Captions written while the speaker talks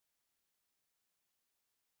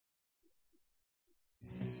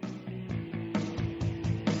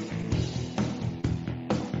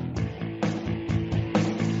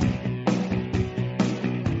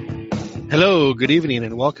Hello, good evening,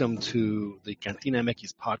 and welcome to the Cantina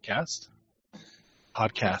MX podcast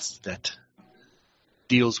that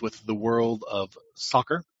deals with the world of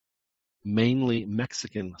soccer, mainly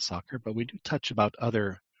Mexican soccer, but we do touch about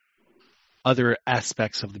other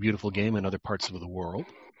aspects of the beautiful game in other parts of the world.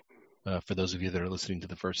 For those of you that are listening to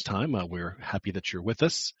the first time, we're happy that you're with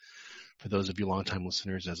us. For those of you longtime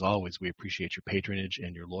listeners, as always, we appreciate your patronage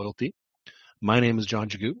and your loyalty. My name is John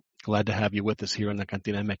Jagu. Glad to have you with us here on the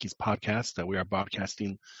Cantina MX podcast. We are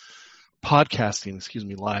podcasting,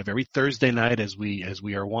 live every Thursday night as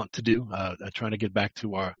we are wont to do. Trying to get back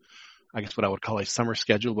to our, I guess what I would call a summer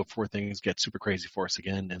schedule before things get super crazy for us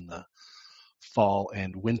again in the fall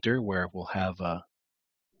and winter, where we'll have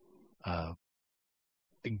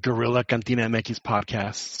guerrilla Cantina MX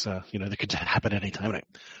podcasts. That could happen at any time.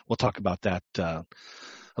 We'll talk about that a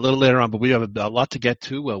little later on, but we have a lot to get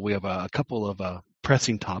to. We have a couple of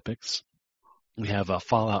pressing topics. We have a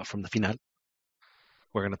fallout from the final.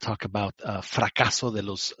 We're going to talk about fracaso de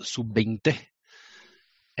los sub-20.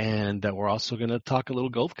 And we're also going to talk a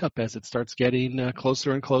little Gold Cup as it starts getting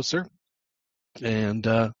closer and closer. And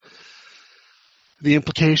the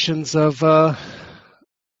implications of all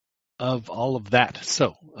of that.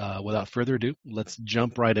 So without further ado, let's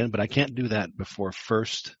jump right in. But I can't do that before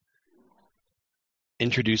first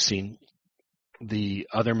introducing the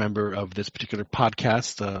other member of this particular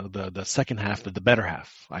podcast, the second half, the better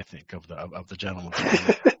half, I think, of the gentleman.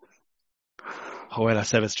 Joel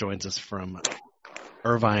Aceves joins us from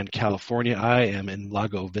Irvine, California. I am in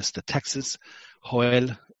Lago Vista, Texas.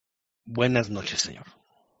 Joel, buenas noches, señor.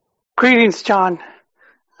 Greetings, John.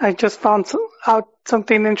 I just found out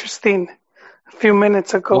something interesting a few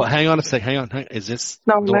minutes ago. Well, hang on a sec. Hang on. Is this?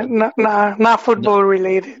 No, not football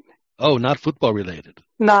related. Oh, not football related.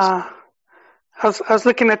 Nah. I was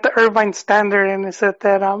looking at the Irvine Standard, and it said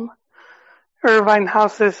that Irvine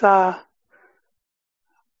houses Taco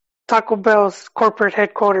Bell's corporate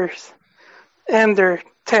headquarters and their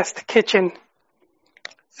test kitchen.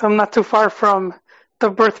 So I'm not too far from the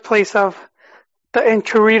birthplace of the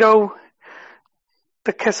Enchilito,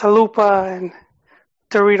 the Quesalupa, and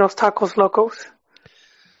Doritos Tacos Locos.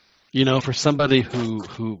 You know, for somebody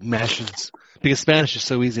who mashes, because Spanish is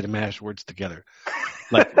so easy to mash words together.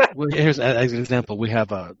 Like, here's as an example, we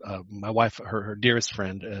have my wife, her dearest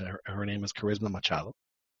friend, her name is Charisma Machado.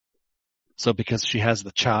 So because she has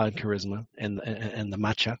the cha in charisma and the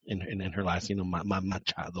macha in her last name,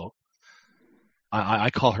 Machado, I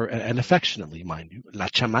call her, and affectionately, mind you, La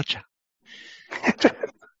Chamacha.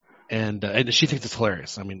 And she thinks it's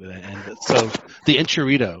hilarious. I mean, and so the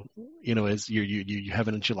enchilito, is you have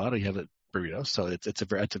an enchilada, you have a burrito. So it's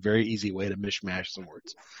a very easy way to mishmash some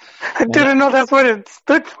words. I didn't know that's what it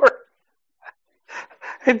stood for.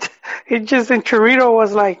 It just enchilito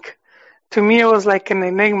was like, to me, it was like an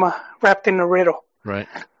enigma wrapped in a riddle. Right.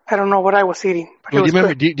 I don't know what I was eating. But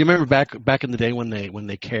well, do you remember back in the day when they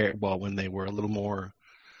were a little more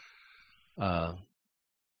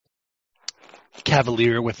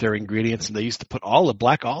cavalier with their ingredients, and they used to put all the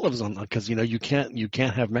black olives on, because you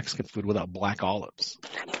can't have Mexican food without black olives.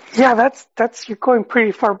 Yeah, that's you're going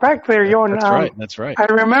pretty far back there, Yon. That's right. I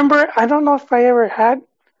remember, I don't know if I ever had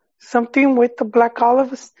something with the black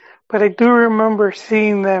olives, but I do remember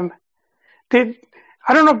seeing them. I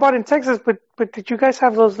don't know about in Texas, but did you guys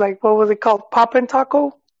have those, like, what was it called, Poppin'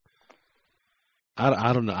 Taco?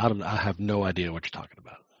 I don't know. I have no idea what you're talking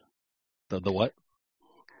about. The what?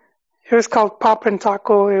 It was called Poppin'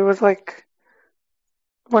 Taco. It was like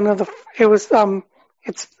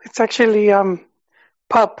it's actually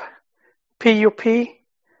pup, P-U-P.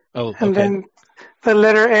 Oh, okay. And then the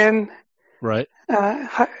letter N. Right.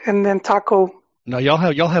 And then taco. No, y'all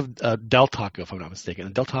have Del Taco, if I'm not mistaken.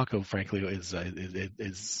 And Del Taco, frankly, is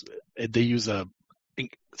they use a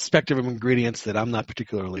spectrum of ingredients that I'm not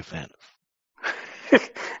particularly a fan of.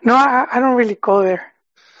 No, I don't really go there.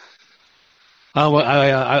 Well,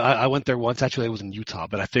 I went there once. Actually, it was in Utah,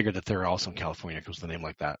 but I figured that they were also in California because the name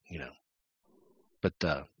like that, But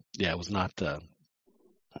yeah, it was not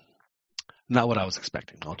what I was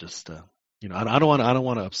expecting. I'll just I don't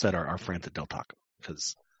want to upset our friends at Del Taco,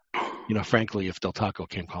 because frankly, if Del Taco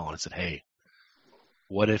came calling and said, "Hey,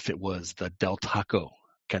 what if it was the Del Taco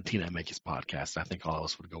Cantina MX podcast?" I think all of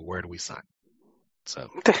us would go, "Where do we sign?" So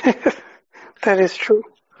that is true.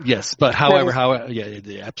 Yes, but however,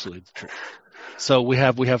 yeah, absolutely true. So we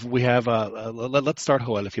have. Let's start,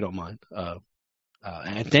 Joel, if you don't mind.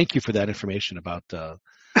 And thank you for that information about.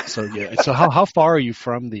 So yeah. So how far are you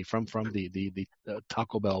from the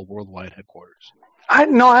Taco Bell worldwide headquarters? I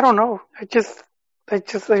don't know. I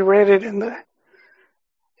read it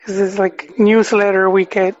This is like newsletter we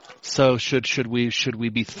get. So should we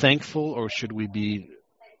be thankful, or should we be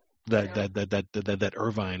that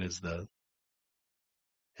Irvine is the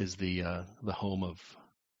home of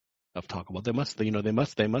Taco Bell? They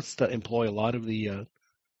must employ a lot of the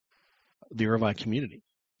Irvine community.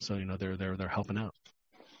 So they're helping out.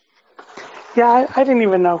 Yeah, I didn't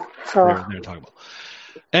even know. So They're Taco Bell.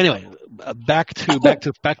 Anyway, back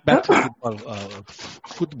to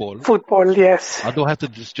football. Football, yes. I do have to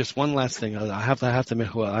just one last thing. I have to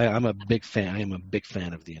admit, I'm a big fan. I am a big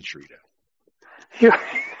fan of the enchilada.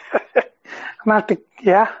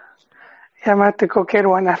 I'm about to go get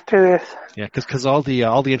one after this. Yeah, because all the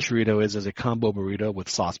enchilada is a combo burrito with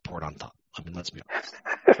sauce poured on top. I mean, let's be honest.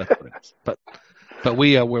 That's what it is. But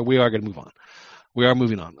we are going to move on. We are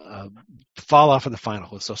moving on. Fall off in the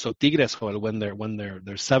final. So Tigres won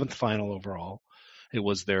their seventh final overall. It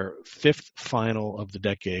was their fifth final of the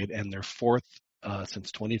decade and their fourth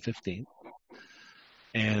since 2015.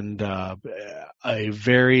 And a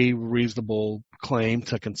very reasonable claim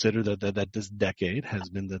to consider that this decade has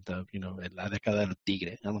been la década del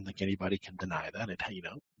Tigre. I don't think anybody can deny that.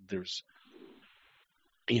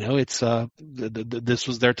 This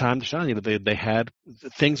was their time to shine. They had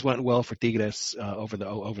things went well for Tigres over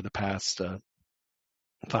the past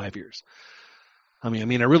 5 years. I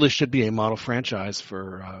mean, it really should be a model franchise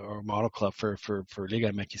or a model club for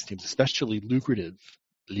Liga MX teams, especially lucrative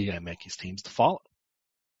Liga MX teams to follow.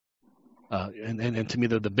 And to me,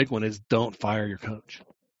 the big one is don't fire your coach.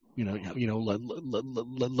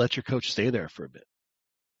 Let your coach stay there for a bit.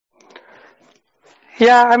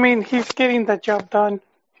 Yeah, I mean, he's getting the job done.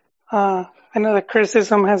 I know the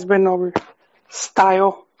criticism has been over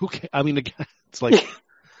style. I mean, it's like,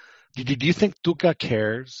 do you think Tuca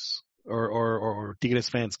cares, or Tigres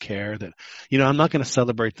fans care that, I'm not going to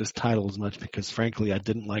celebrate this title as much because, frankly, I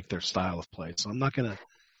didn't like their style of play, so I'm not going to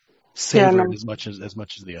savor it as much as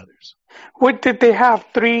the others. What did they have?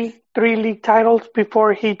 Three league titles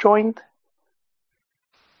before he joined?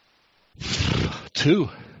 2.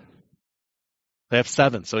 They have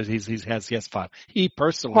 7, so he has 5. He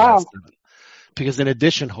personally has 7. Because in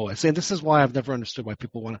addition, and this is why I've never understood why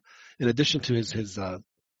people want to. In addition to his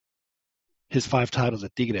 5 titles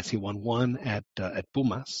at Tigres, he won 1 at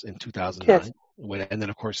Pumas in 2009, yes. And then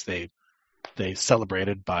of course they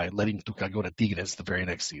celebrated by letting Tuca go to Tigres the very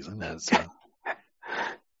next season, as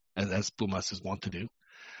Pumas is wont to do.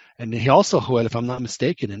 And he also, Joel, if I'm not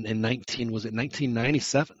mistaken, in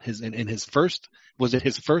 1997, his first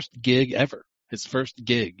gig ever. His first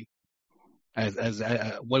gig as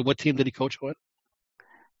what team did he coach with?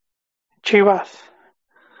 Chivas.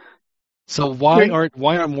 So why are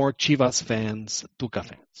more Chivas fans Tuca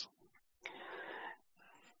fans?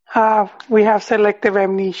 We have selective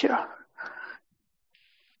amnesia.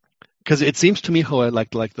 Because it seems to me, Joel,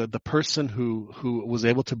 like the person who was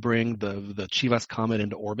able to bring the Chivas comet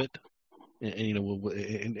into orbit,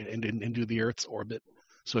 and into the Earth's orbit,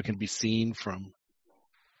 so it can be seen from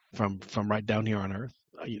right down here on Earth.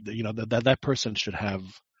 That person should have,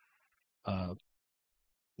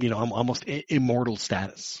 almost immortal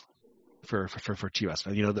status for Chivas.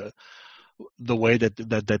 The way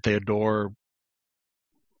that they adore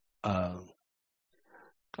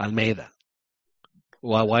Almeida.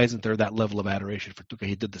 Why isn't there that level of adoration for Tuca?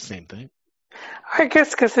 He did the same thing. I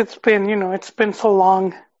guess because it's been so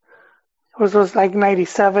long. It was like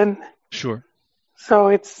 97. Sure.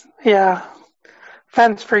 So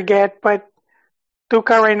fans forget, but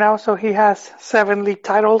Tuca right now, so he has 7 league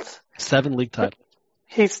titles. 7 league titles.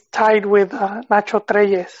 He's tied with Nacho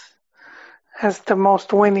Treyes as the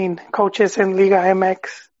most winning coaches in Liga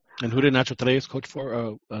MX. And who did Nacho Treyes coach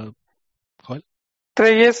for?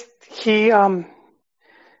 Treyes, he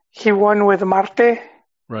won with Marte.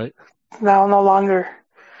 Right. Now no longer.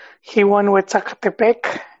 He won with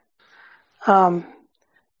Zacatepec. And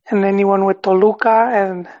then he won with Toluca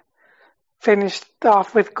and finished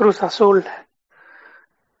off with Cruz Azul.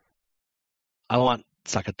 I want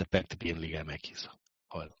Zacatepec to be in Liga MX.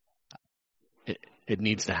 It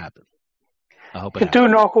needs to happen. I hope it happens. You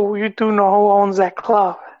do know who owns that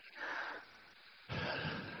club.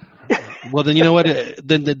 Well, then you know what?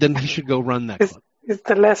 Then he should go run that club. It's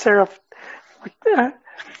the lesser of.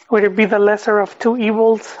 Would it be the lesser of 2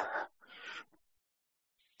 evils?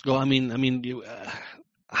 Well, I mean,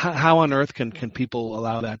 how on earth can people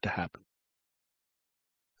allow that to happen?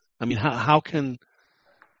 I mean, how can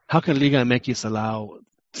Liga MX allow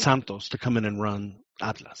Santos to come in and run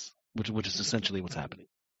Atlas, which is essentially what's happening?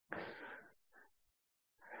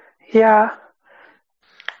 Yeah.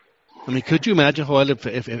 I mean, could you imagine, Joel,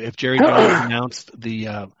 if Jerry Jones announced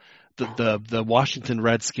the Washington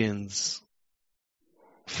Redskins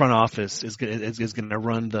front office is going to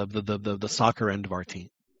run the soccer end of our team.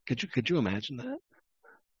 Could you imagine that?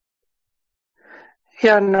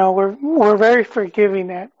 Yeah, no, we're very forgiving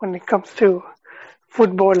when it comes to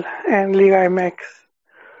football and Liga MX.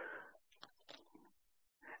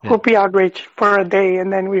 Yeah. We'll be outraged for a day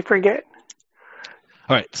and then we forget.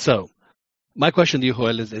 All right, so my question to you,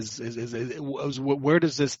 Joel, is where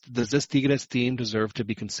does this Tigres team deserve to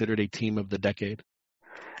be considered a team of the decade?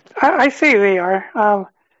 I say they are.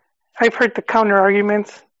 I've heard the counter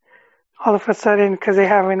arguments all of a sudden because they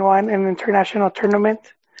haven't won an international tournament,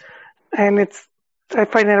 and I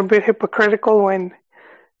find it a bit hypocritical when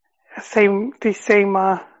these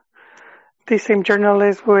same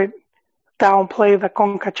journalists would downplay the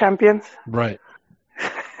Conca champions. Right.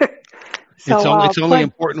 So, it's only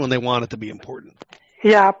important when they want it to be important.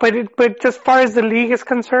 Yeah, but as far as the league is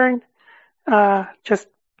concerned, just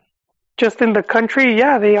in the country,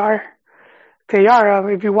 yeah, they are. They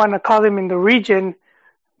are. If you want to call them in the region,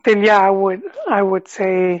 then yeah, I would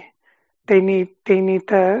say they need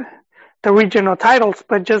the regional titles.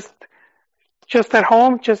 But just at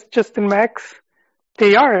home, just in Mex,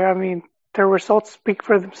 they are. I mean, their results speak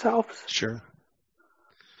for themselves. Sure.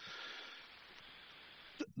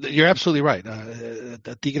 You're absolutely right.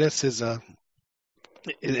 The Tigres is a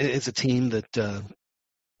team that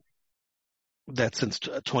since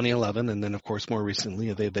 2011, and then of course more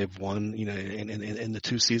recently they've won. You know, in the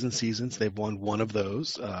 2 seasons they've won one of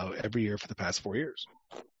those every year for the past 4 years,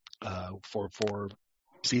 for 4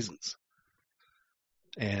 seasons.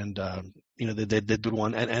 And you know they did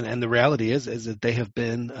one, and the reality is that they have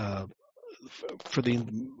been for the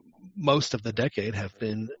most of the decade have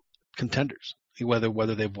been contenders,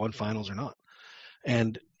 whether they've won finals or not.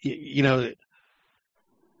 And you know,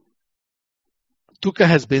 Tuca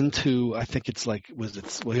has been to, I think it's like,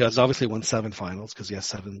 he has obviously won 7 finals because he has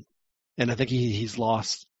 7, and I think he's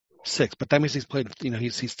lost 6. But that means he's played, you know,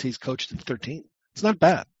 he's coached in 13. It's not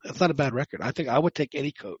bad. It's not a bad record. I think I would take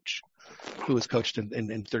any coach who has coached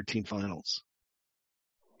in 13 finals.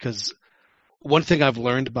 Because one thing I've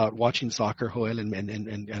learned about watching soccer, Joel,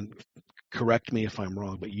 and correct me if I'm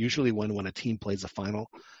wrong, but usually when a team plays a final,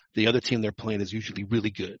 the other team they're playing is usually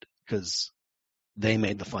really good because they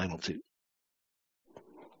made the final too.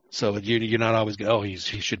 So you're not always going, he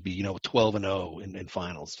should be, 12-0 in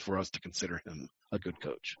finals for us to consider him a good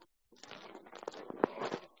coach.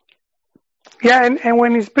 Yeah, and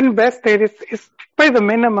when he's been bested, it's by the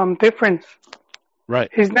minimum difference. Right.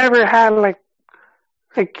 He's never had like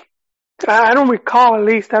I don't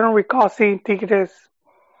recall seeing Tigres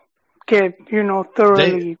get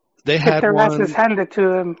thoroughly they had their one, asses handed to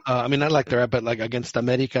them. Not like they're, but like against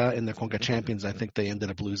America in the Conca Champions, I think they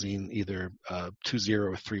ended up losing either 2-0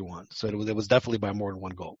 or 3-1. So it was definitely by more than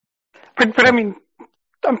one goal. But I mean,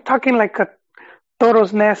 I'm talking like a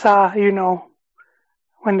Toros Neza,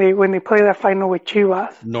 when they play that final with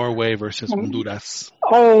Chivas. Norway versus Honduras.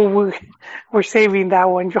 Oh, we're saving that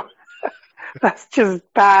one. That's just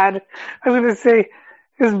bad. I was going to say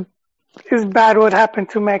it's bad what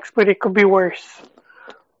happened to Mex, but it could be worse.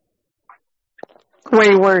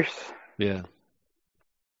 Way worse. Yeah.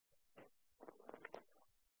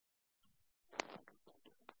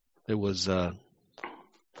 It was. Yeah,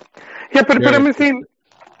 but I'm saying,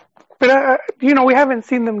 we haven't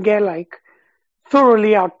seen them get like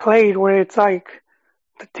thoroughly outplayed, where it's like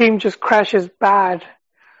the team just crashes bad.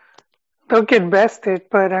 They'll get bested,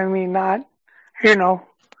 but I mean, not, it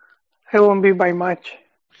won't be by much.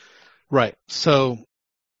 Right. So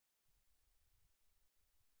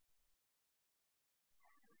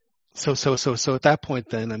at that point,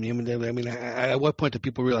 then, at what point do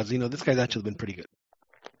people realize, this guy's actually been pretty good?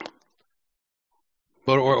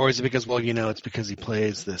 Or is it because, it's because he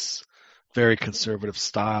plays this very conservative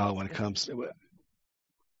style when it comes to it,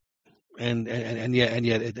 and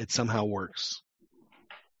yet it somehow works.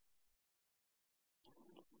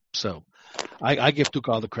 So I give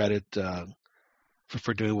Tuca all the credit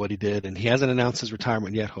for doing what he did, and he hasn't announced his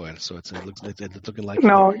retirement yet, Joel. So it's looking like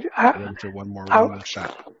for one more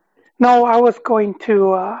shot. No, I was going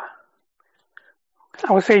to. I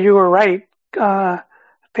would say you were right.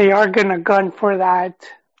 They are gonna gun for that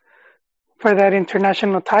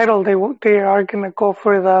international title. They are gonna go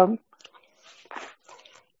for the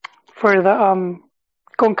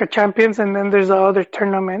Conca Champions, and then there's the other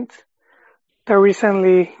tournament, the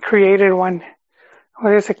recently created one.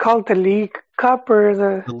 What is it called? The League Cup or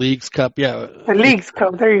the Leagues Cup? Yeah, the Leagues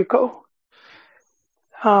Cup. There you go.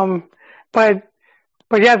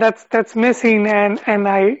 But yeah, that's missing, and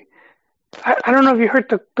I don't know if you heard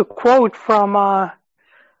the quote from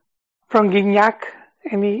Gignac,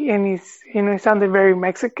 and he sounded very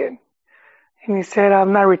Mexican. and he said,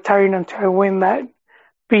 "I'm not retiring until I win that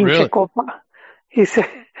pinche Really? copa." He said,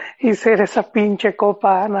 "Esa pinche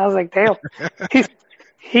copa," and I was like, "Damn, he's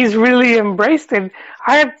he's really embraced it."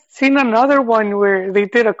 I had seen another one where they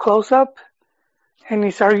did a close up, and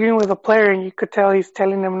he's arguing with a player, and you could tell he's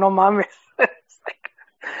telling him, "No mames."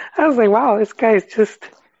 I was like, "Wow, this guy is just."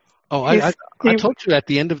 Oh, I told you at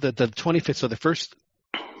the end of the 25th, so the first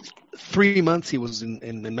 3 months he was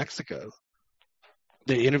in Mexico.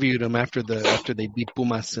 They interviewed him after they beat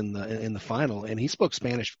Pumas in the final, and he spoke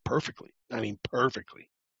Spanish perfectly. I mean, perfectly.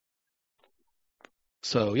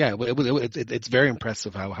 So yeah, it's very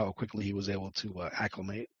impressive how quickly he was able to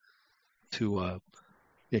acclimate to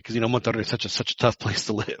because Monterrey is such a tough place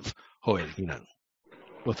to live. Hoy,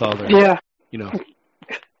 with all their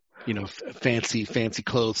fancy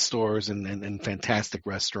clothes stores and fantastic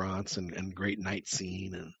restaurants and great night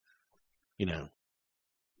scene and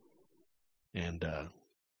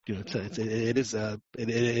it is a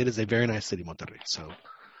very nice city, Monterrey. So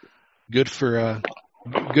good for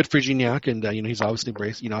Gignac, and he's obviously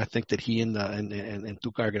embraced. I think that he and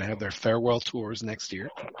Tuca are going to have their farewell tours next year,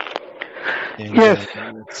 and Yes.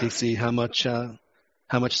 see how much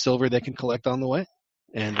silver they can collect on the way,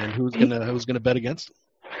 and who's gonna bet against them.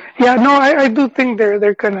 Yeah, no, I do think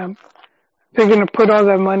they're gonna put all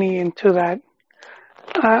their money into that.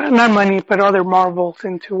 Not money, but other marbles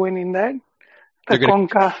into winning that. They're going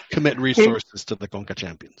to Conca. commit resources to the Conca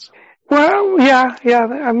champions. Well, yeah.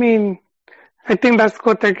 I mean, I think that's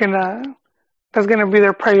what that's gonna be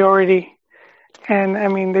their priority. And I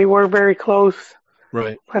mean, they were very close.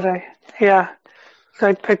 Right. But so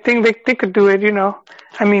I think they could do it.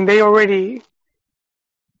 I mean, they already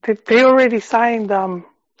signed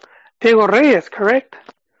Diego Reyes, correct?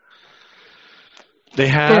 They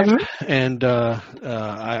have, and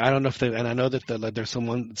I don't know if and I know that there's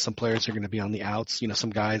some players who are going to be on the outs.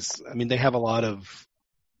 Some guys. I mean, they have a lot of.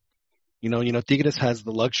 Tigres has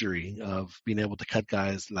the luxury of being able to cut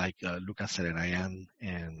guys like Lucas Serrayan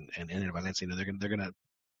and Ener Valencia. They're gonna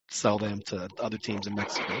sell them to other teams in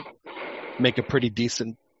Mexico, make a pretty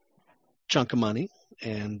decent chunk of money,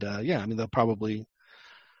 and I mean they'll probably.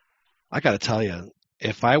 I got to tell you,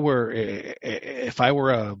 if I were a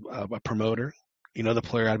promoter, the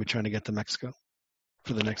player I'd be trying to get to Mexico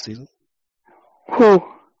for the next season. Who?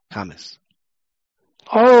 James.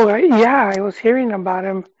 Oh yeah, I was hearing about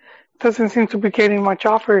him. Doesn't seem to be getting much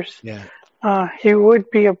offers. Yeah. He would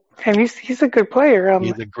be and he's a good player.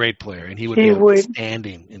 He's a great player, and he would be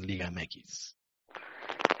outstanding in Liga MX.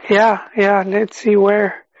 Yeah. Let's see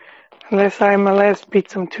where, unless MLS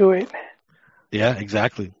beats him to it. Yeah,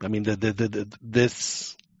 exactly. I mean,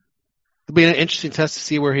 this will be an interesting test to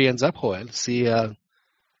see where he ends up, Joel. See,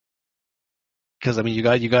 because I mean, you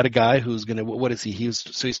got a guy who's gonna. What is he?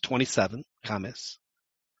 He's 27, James.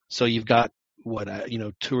 So you've got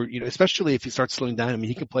especially if he starts slowing down. I mean,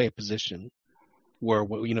 he can play a position where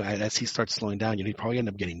as he starts slowing down, he'd probably end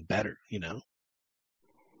up getting better. I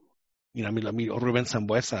mean, Ruben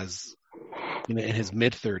Sambueza is in his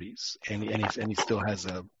mid-30s, and he still has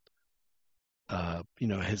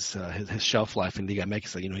his shelf life in Liga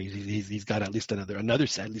MX. He's got at least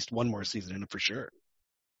at least one more season in it for sure.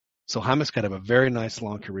 So James could have a very nice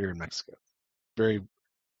long career in Mexico, very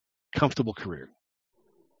comfortable career.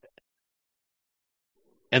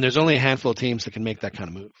 And there's only a handful of teams that can make that kind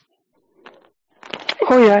of move.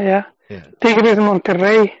 Oh yeah. Tigres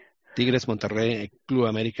Monterrey, Club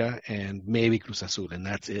America, and maybe Cruz Azul, and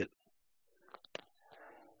that's it.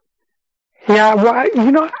 Yeah, well, I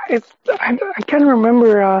can't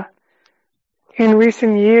remember in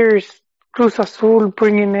recent years Cruz Azul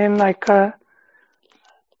bringing in like a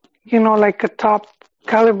top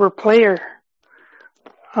caliber player.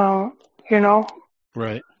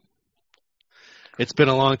 Right. It's been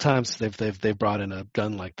a long time since they've brought in a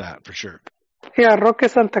gun like that for sure. Yeah, Roque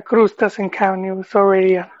Santa Cruz doesn't count. He was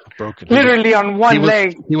already broken. Literally on one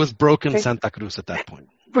leg. He was broken Santa Cruz at that point.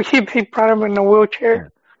 He brought him in a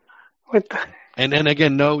wheelchair. Yeah. And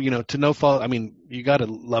again, to no fault. I mean, you got to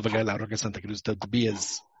love a guy like Roque Santa Cruz to be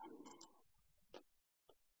as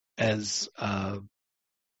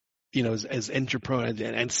injury prone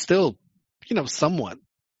and still, somewhat,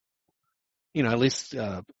 at least,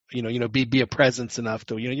 be a presence enough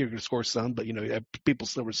to, you're going to score some, but, people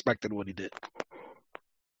still respected what he did.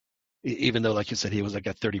 Even though, like you said, he was like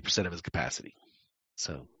at 30% of his capacity.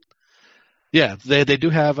 So, yeah, they do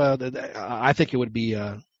have, I think it would be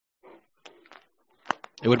a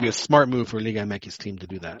smart move for Liga MX team to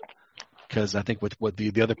do that. Because I think with what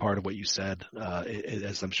the other part of what you said,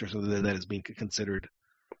 as I'm sure that is being considered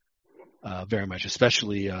very much,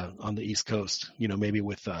 especially on the East Coast. Maybe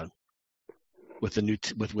with the new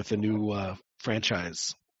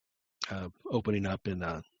franchise opening up in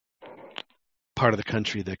a part of the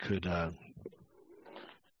country that could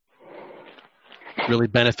really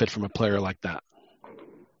benefit from a player like that,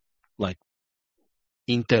 like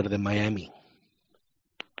Inter de Miami.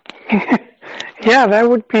 Yeah, that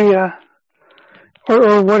would be.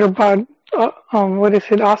 Or what about what is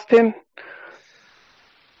it, Austin?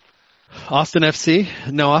 Austin FC?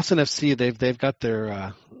 No, Austin FC. They've got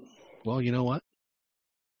their. Well, you know what?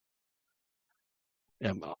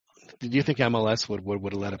 Do you think MLS would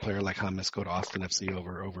let a player like James go to Austin FC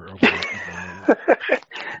over?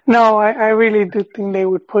 No, I really do think they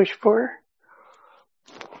would push for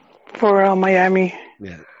Miami.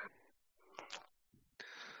 Yeah.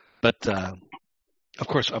 But of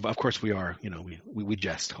course we are. You know, we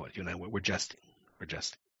jest. You know, we're jesting. We're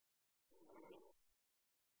jesting.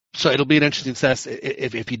 So it'll be an interesting test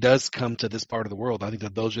if he does come to this part of the world. I think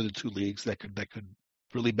that those are the two leagues that could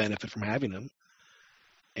really benefit from having him.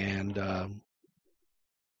 And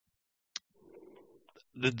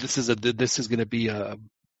this is going to be a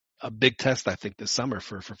big test, I think, this summer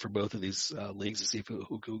for both of these leagues to see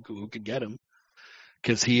who can get him,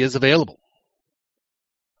 because he is available.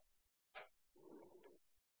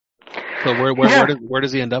 So where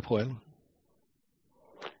does he end up, Joel?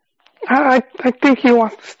 I think he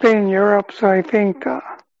wants to stay in Europe, so I think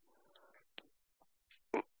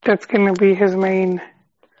that's going to be his main.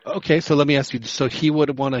 Okay, so let me ask you. So he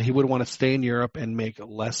would want to stay in Europe and make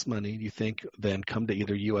less money, you think, than come to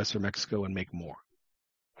either U.S. or Mexico and make more?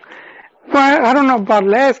 Well, I don't know about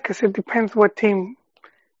less, because it depends what team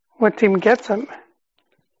gets him.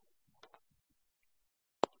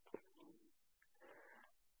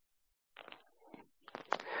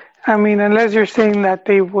 I mean, unless you're saying that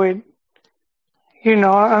they would, you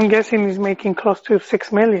know, I'm guessing he's making close to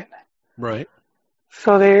 $6 million. Right.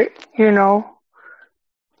 So they, you know,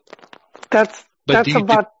 that's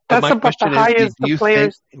about the highest the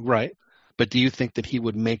players. Right. But do you think that he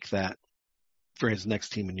would make that for his next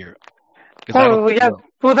team in Europe? Oh, yeah.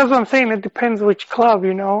 Well, that's what I'm saying. It depends which club,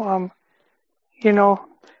 you know. You know,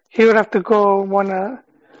 he would have to go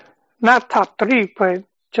not top 3, but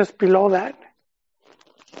just below that.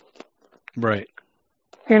 Right.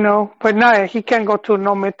 You know, but no, he can't go to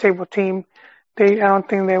no mid-table team. I don't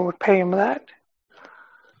think they would pay him that.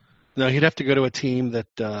 No, he'd have to go to a team that,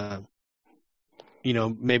 you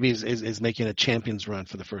know, maybe is making a Champions run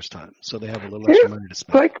for the first time, so they have a little extra money to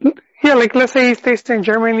spend. Like let's say he stays in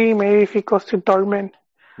Germany. Maybe if he goes to Dortmund,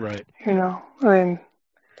 right? You know, then,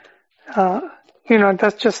 you know,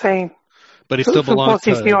 that's just saying. But he still belongs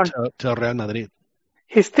to Real Madrid.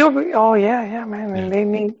 He still, yeah, man, and they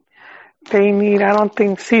need. I don't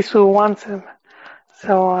think Sisu wants him.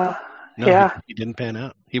 So, no, yeah. He didn't pan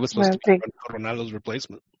out. He was supposed to be Ronaldo's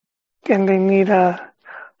replacement. And they need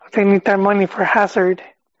that money for Hazard.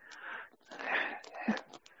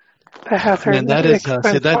 The Hazard. And that is,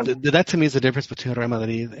 that to me is the difference between Real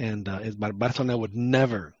Madrid and Barcelona would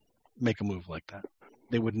never make a move like that.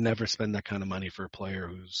 They would never spend that kind of money for a player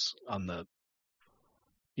who's on the,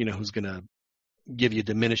 you know, who's going to give you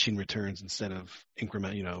diminishing returns instead of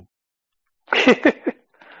increment, you know.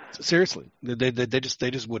 Seriously, they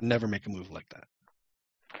just would never make a move like that.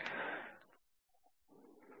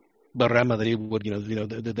 But Real Madrid would, you know,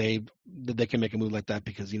 they can make a move like that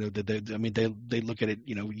because, you know, they look at it,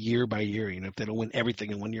 you know, year by year. You know, if they don't win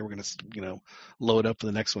everything in one year, we're going to, you know, load up for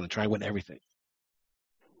the next one and try and win everything.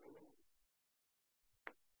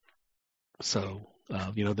 So,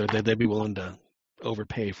 you know, they'd be willing to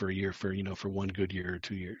overpay for a year for, you know, for one good year or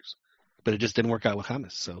 2 years. But it just didn't work out with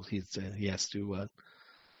James, so he has to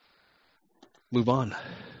move on.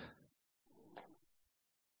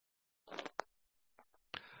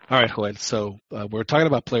 All right, Joel. So we're talking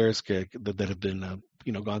about players that have been,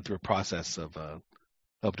 you know, gone through a process of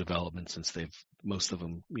development since most of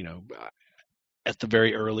them, you know, at the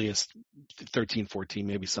very earliest, 13, 14,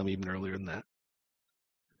 maybe some even earlier than that.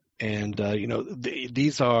 And you know,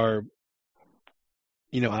 these are,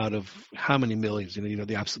 you know, out of how many millions, you know,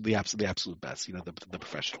 the absolute best, you know, the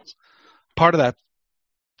professionals. Part of that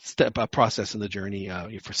process in the journey,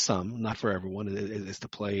 for some, not for everyone, is to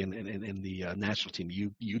play in the national team,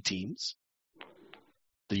 U teams,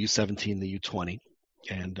 the U17, the U20,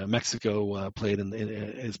 and Mexico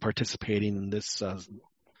is participating in this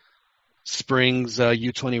spring's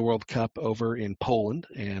U20 World Cup over in Poland,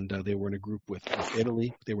 and they were in a group with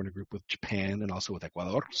Italy, they were in a group with Japan, and also with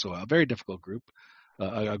Ecuador. So a very difficult group.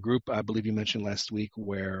 A group I believe you mentioned last week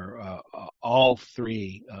where all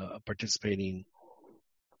 3 participating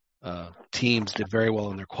teams did very well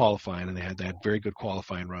in their qualifying, and they had very good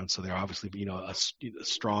qualifying runs. So they're obviously, you know,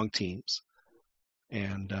 strong teams.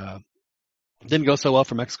 And Didn't go so well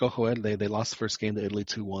for Mexico, Joel. They lost the first game to Italy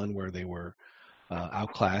 2-1, where they were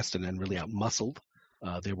outclassed and then really outmuscled.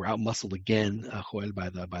 They were outmuscled again, Joel, by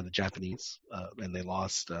the Japanese, and they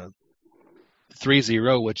lost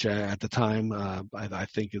 3-0, which at the time I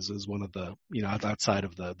think is one of the, outside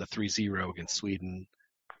of the 3-0 against Sweden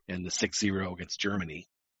and the 6-0 against Germany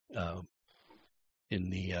in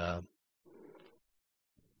the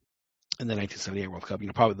 1978 World Cup,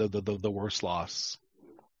 probably the worst loss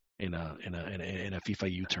in a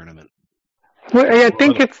FIFA U tournament. Well, I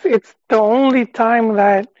think it's the only time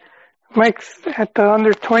that Mike's at the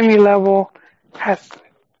under 20 level has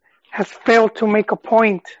failed to make a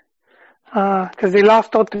point, because they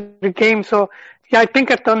lost all the games. So yeah, I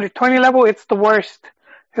think at the under 20 level it's the worst.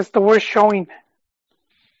 It's the worst showing.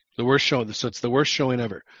 The worst showing. So it's the worst showing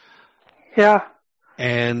ever. Yeah.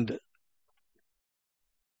 And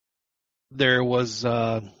there was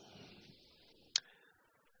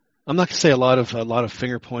I'm not going to say a lot of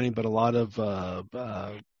finger pointing, but a lot of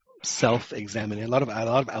self-examining, a lot of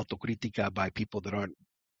autocrítica by people that aren't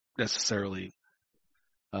necessarily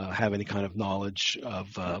have any kind of knowledge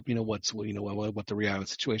of what the reality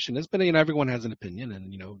situation is. But everyone has an opinion,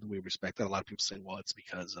 and we respect that. A lot of people say, well, it's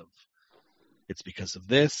because of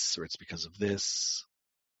this, or it's because of this.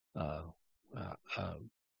 Some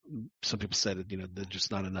people said there's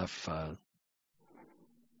just not enough.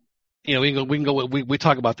 We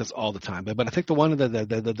talk about this all the time, but I think the one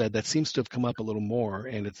that seems to have come up a little more,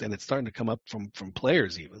 and it's starting to come up from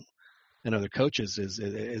players even and other coaches,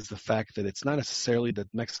 is the fact that it's not necessarily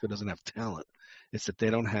that Mexico doesn't have talent; it's that they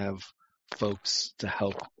don't have folks to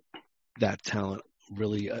help that talent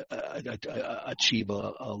really achieve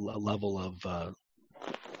a level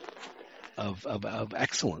of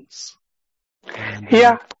excellence. And,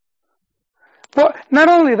 yeah. Well, not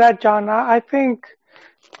only that, John, I think,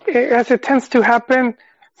 as it tends to happen,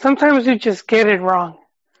 sometimes you just get it wrong,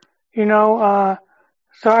 so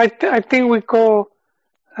I think we go,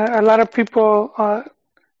 a lot of people, I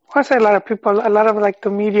say a lot of people, a lot of like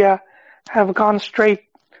the media have gone straight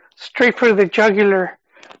for the jugular,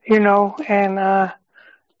 and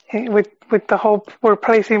with the hope we're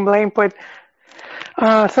placing blame, but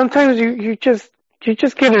sometimes you just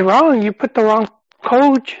get it wrong. You put the wrong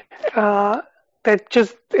coach, that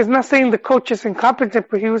just is not saying the coach is incompetent,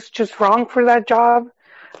 but he was just wrong for that job.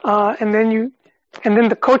 And then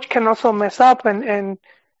the coach can also mess up and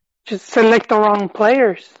just select the wrong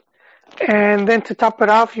players. And then to top it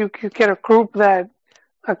off, you get a group that,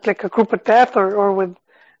 like a group of death, or with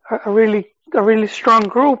a really strong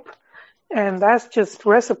group. And that's just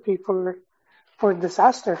recipe for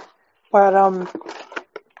disaster. But,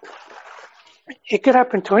 it could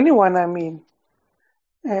happen to anyone. I mean,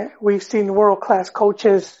 we've seen world-class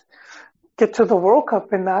coaches get to the World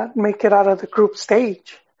Cup and not make it out of the group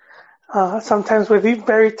stage. Sometimes with these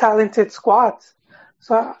very talented squads.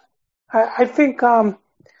 So I think, I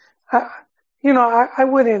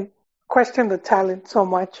wouldn't question the talent so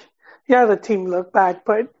much. Yeah, the team looked bad,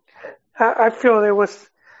 but I feel there was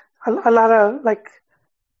a lot of like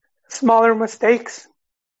smaller mistakes,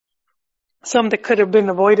 some that could have been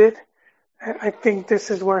avoided. I think this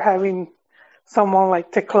is where having someone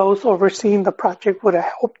like Teclos overseeing the project would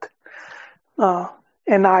have helped,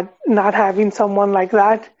 and not having someone like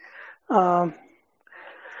that, to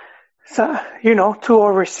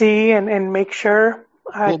oversee and make sure.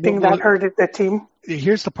 I think that hurted the team.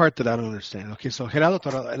 Here's the part that I don't understand. Okay, so Gerardo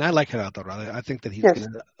Torrado, and I like Gerardo Torrado. I think that he's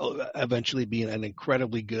going to eventually be an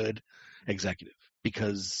incredibly good executive,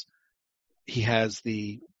 because he has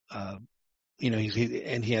the, he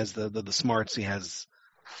has the smarts, he has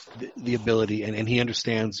the ability, and he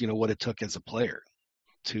understands, what it took as a player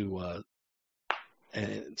to,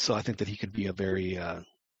 and so I think that he could be a very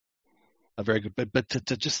good, but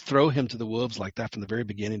to just throw him to the wolves like that from the very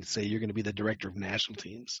beginning, to say you're going to be the director of national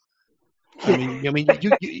teams. I mean,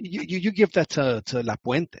 you give that to La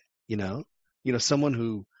Puente, someone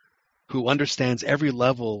who understands every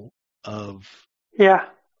level of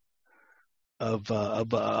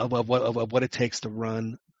what it takes to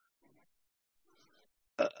run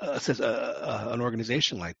an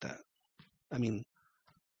organization like that. I mean,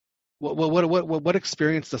 what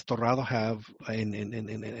experience does Torrado have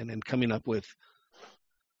in coming up with,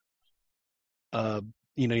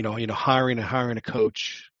 hiring a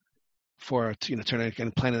coach for a tournament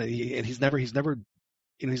and planning, and he's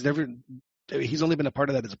only been a part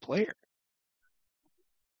of that as a player.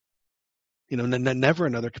 Never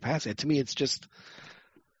another capacity. To me, it's just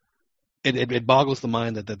it boggles the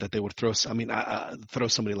mind that they would throw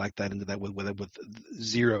somebody like that into that with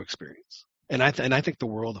zero experience. And I think the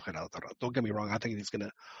world of Gerardo Torrado. Don't get me wrong. I think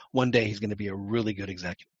one day he's gonna be a really good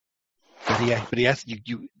executive. But he asked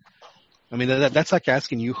you. I mean, that's like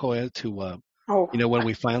asking you, Joel, to when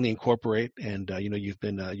we finally incorporate, and you've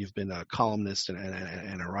been a columnist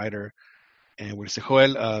and a writer, and we're say,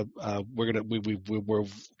 Joel, we're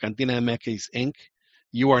Cantina MX Inc.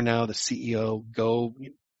 You are now the CEO. Go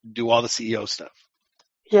do all the CEO stuff.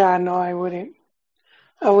 Yeah, no, I wouldn't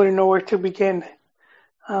know where to begin.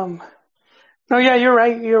 No, yeah, you're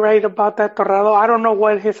right. You're right about that, Torrado. I don't know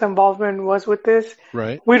what his involvement was with this.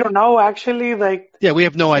 Right. We don't know, actually. Yeah, we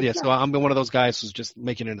have no idea. So I'm one of those guys who's just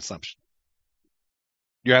making an assumption.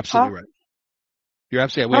 You're absolutely right. You're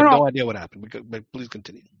absolutely right. We have no idea what happened. But please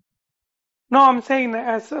continue. No, I'm saying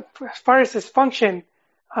as far as his function,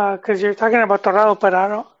 because you're talking about Torrado, but I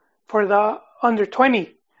don't, for the under 20,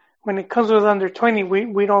 when it comes with under 20,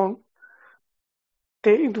 we don't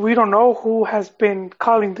know who has been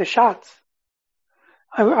calling the shots.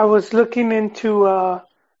 I was looking into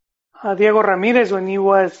Diego Ramirez I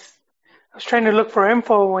was trying to look for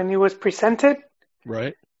info when he was presented.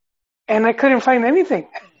 Right. And I couldn't find anything.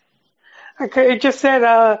 It just said,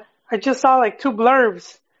 I just saw like two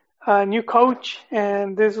blurbs, new coach,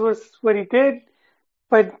 and this was what he did,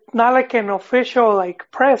 but not like an official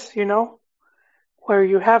like press, where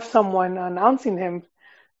you have someone announcing him.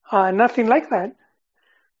 Nothing like that.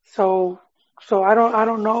 So I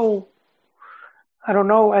don't know.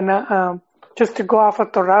 And just to go off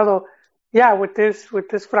of Torrado, yeah, with this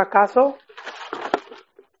fracaso,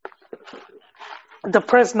 the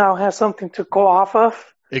press now has something to go off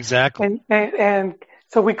of. Exactly. And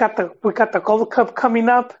so we got the Gold Cup coming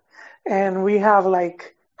up, and we have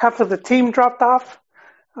like half of the team dropped off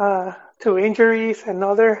to injuries and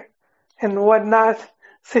whatnot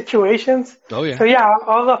situations. Oh yeah. So yeah,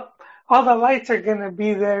 all the lights are gonna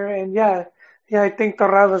be there, and yeah, I think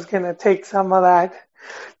Torrado's gonna take some of that.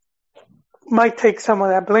 Might take some of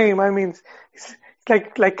that blame. I mean, it's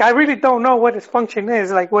like I really don't know what his function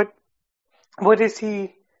is. Like what is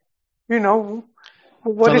he?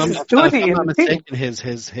 What is his duty? If I'm not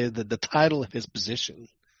mistaken, the title of his position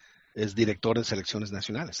is Director de Selecciones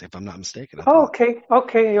Nacionales. If I'm not mistaken. Oh,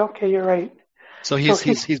 okay, you're right. So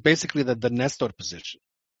he's basically the Nestor position,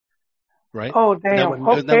 right? Oh, damn.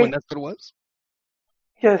 Isn't that what Nestor was?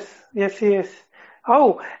 Yes, he is.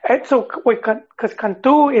 Oh, and so wait, because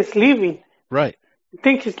Cantu is leaving. Right. I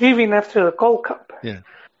think he's leaving after the Gold Cup. Yeah.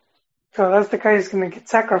 So that's the guy who's going to get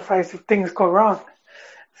sacrificed if things go wrong.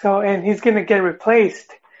 So, and he's going to get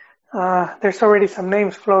replaced. There's already some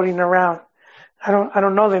names floating around. I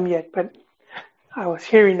don't know them yet, but I was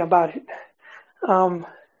hearing about it.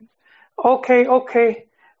 Okay.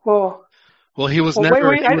 Well, he was never.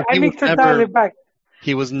 Wait, I need to dial it back.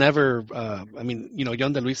 He was never.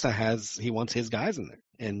 Yon de Luisa he wants his guys in there,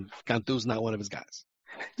 and Cantu's not one of his guys.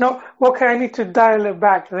 No, okay, I need to dial it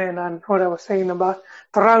back then on what I was saying about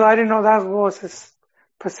Torrado. I didn't know that was his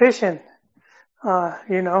position. Right.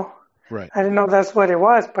 I didn't know that's what it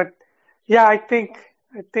was, but yeah, I think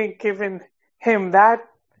giving him that,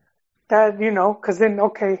 because then,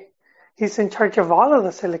 okay, he's in charge of all of the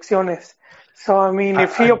selecciones. So, I mean,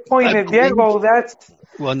 if he appointed Diego, that's...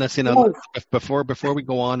 Well, that's, before we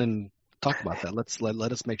go on and talk about that,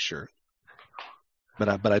 let us make sure.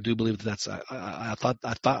 But I do believe that's, I thought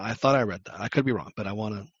I read that. I could be wrong, but I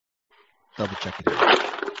want to double check it.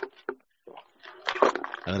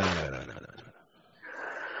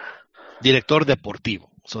 Director deportivo.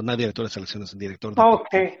 So not director de selecciones, director deportivo.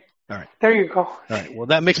 Okay. All right. There you go. All right. Well,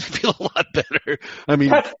 that makes me feel a lot better. I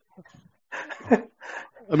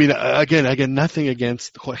mean, again, nothing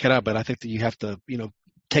against Jorge, but I think that you have to,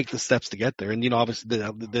 take the steps to get there. And, obviously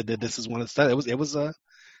this is one of the steps. It was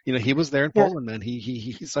he was there in Poland, and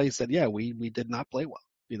he said, yeah, we did not play well.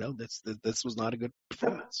 This was not a good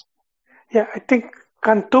performance. Yeah, I think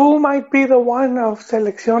Cantu might be the one of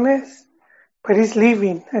selecciones, but he's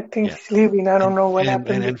leaving. I think he's leaving. I don't know what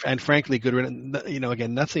happened. And frankly, good riddance.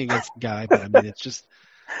 Again, nothing against the guy, but I mean, it's just,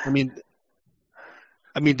 did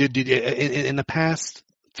in the past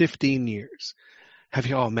 15 years, have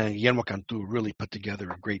you? Oh man, Guillermo Cantu really put together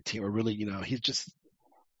a great team, or really, he's just,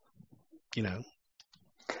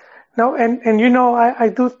 No, and I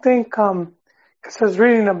do think, because I was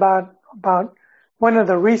reading about one of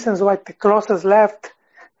the reasons why the Closes left,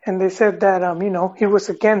 and they said that he was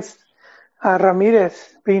against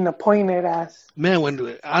Ramirez being appointed as. Man,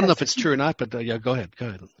 I don't know if it's true or not, but yeah, go ahead.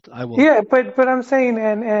 I will. Yeah, but I'm saying,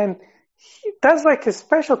 and that's like his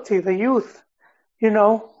specialty, the youth,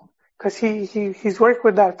 because he's worked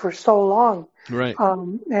with that for so long, right?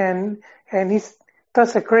 And he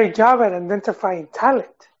does a great job at identifying talent.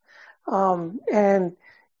 And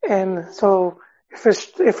so if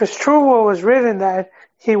it's true what was written that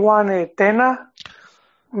he wanted Tena,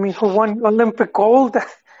 I mean, who won Olympic gold,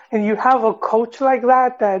 and you have a coach like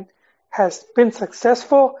that has been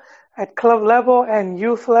successful at club level and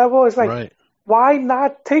youth level. It's like, Right. why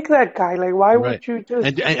not take that guy? Like, why Right. would you just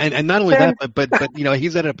And not only that, send? but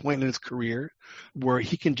he's at a point in his career where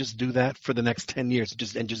he can just do that for the next 10 years,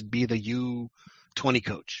 just be the U20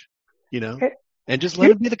 coach, and just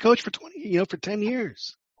let him be the coach for 20, for 10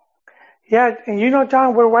 years. Yeah, and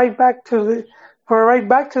John, we're right back to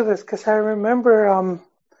this because I remember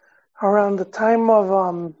around the time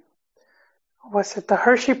of was it the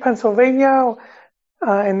Hershey, Pennsylvania,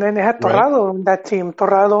 and then they had Right. Torrado on that team,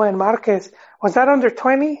 Torrado and Marquez. Was that under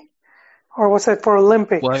 20, or was it for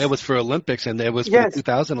Olympics? Well, it was for Olympics, and it was for the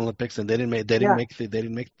 2000 Olympics, and they didn't make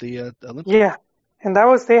the Olympics. Yeah, and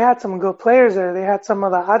they had some good players there. They had some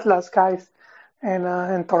of the Atlas guys,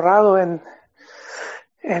 and Torrado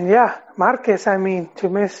and yeah, Marquez. I mean, to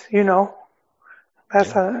miss,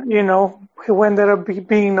 that's he ended up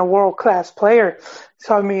being a world class player.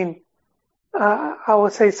 So I mean, I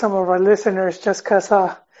would say some of our listeners, just because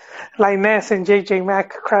Lainez and JJ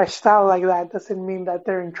Mack crashed out like that, doesn't mean that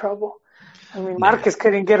they're in trouble. I mean, Marquez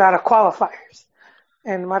couldn't get out of qualifiers,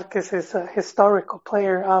 and Marquez is a historical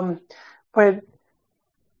player. But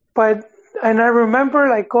and I remember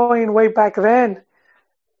like going way back then,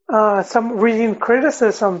 some reading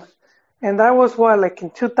criticism, and that was like in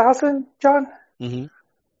 2000, John. Mm-hmm.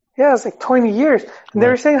 Yeah, it was like 20 years. And Right. They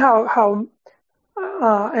were saying how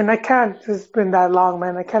and it's been that long,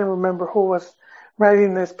 man. I can't remember who was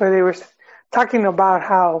writing this, but they were talking about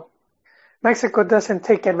how Mexico doesn't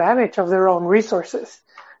take advantage of their own resources,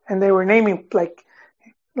 and they were naming like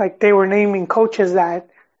they were naming coaches that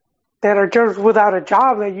are just without a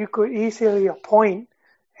job that you could easily appoint,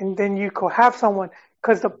 and then you could have someone,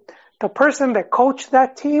 because the person that coached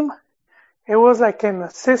that team, it was like an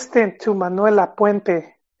assistant to Manuel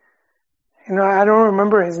Lapuente. I don't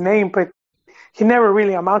remember his name, but he never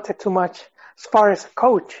really amounted to much as far as a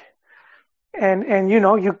coach. And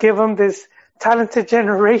you give him this talented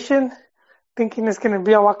generation, thinking it's going to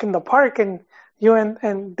be a walk in the park, and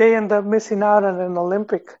they end up missing out on an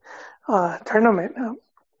Olympic tournament.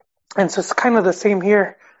 And so it's kind of the same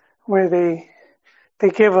here, where they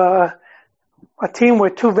give a team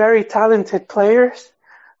with two very talented players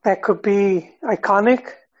that could be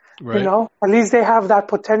iconic. Right. At least they have that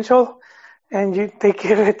potential, and they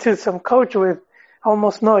give it to some coach with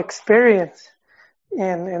almost no experience,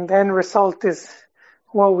 and then result is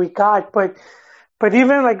what we got. But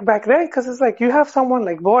even like back then, because it's like you have someone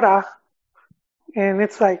like Bora, and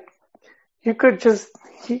it's like you could just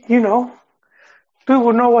dude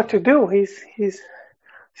will know what to do. He's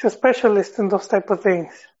a specialist in those type of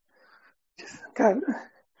things.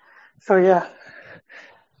 So yeah,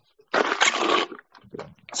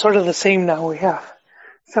 sort of the same now. We have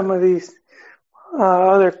some of these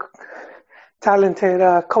other talented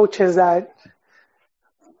coaches that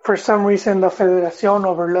for some reason the Federación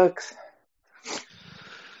overlooks.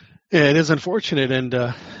 Yeah, it is unfortunate, and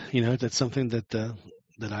that's something that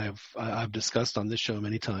I've discussed on this show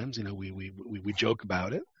many times. We joke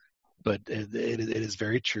about it, but it is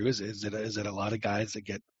very true. Is that a lot of guys that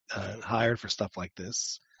get hired for stuff like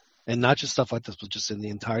this, and not just stuff like this, but just in the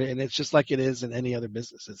entire. And it's just like it is in any other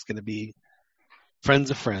business. It's going to be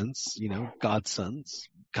friends of friends, godsons,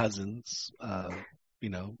 cousins,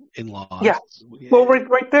 in-laws. Yeah. Well,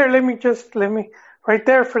 right there. Let me right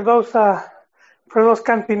there for those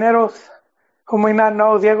cantineros who may not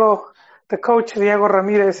know, the coach Diego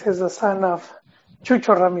Ramirez is the son of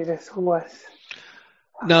Chucho Ramirez, who was.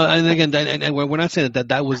 No, and again, and we're not saying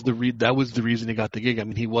that was the reason he got the gig. I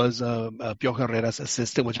mean, he was Piojo Herrera's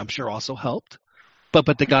assistant, which I'm sure also helped. But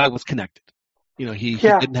the guy was connected. He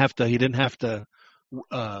didn't have to.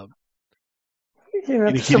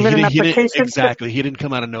 Submit an application. Exactly. He didn't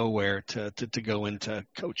come out of nowhere to go into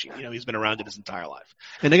coaching. He's been around it his entire life.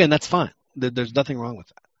 And again, that's fine. There's nothing wrong with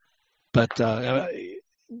that. But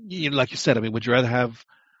like you said, I mean, would you rather have,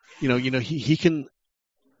 he can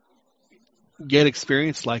get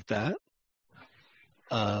experience like that,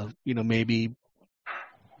 maybe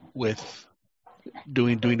with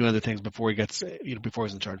doing other things before he gets, before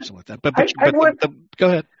he's in charge of something like that. But go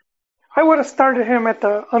ahead. I would have started him at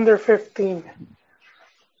the under 15.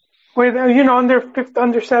 With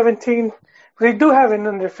under 17, they do have an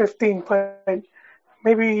under 15, but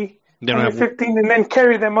maybe under 15, and then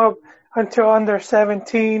carry them up until under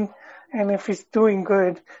 17. And if he's doing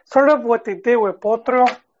good, sort of what they did with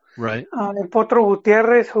Potro, right? Potro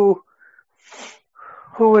Gutierrez, who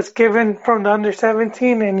was given from the under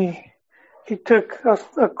 17, and he took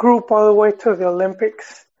a group all the way to the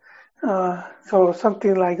Olympics. So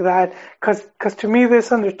something like that, because to me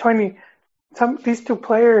this under 20 these two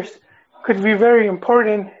players could be very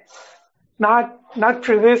important, not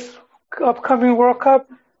for this upcoming World Cup,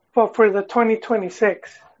 but for the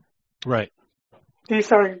 2026. Right.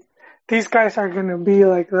 These guys are going to be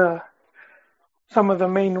like some of the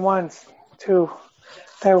main ones too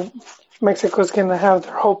that Mexico's going to have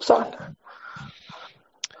their hopes on.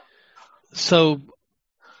 So,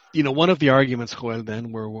 one of the arguments, Joel,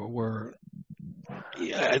 then were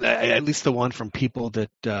at least the one from people that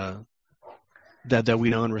we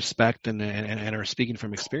know and respect and are speaking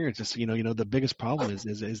from experience is, the biggest problem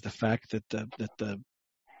is the fact that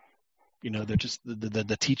they're just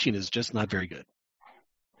the teaching is just not very good.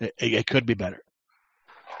 It could be better.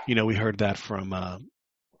 We heard that from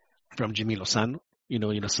Jimmy Lozano.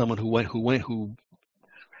 Someone who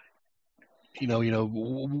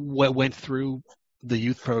went through the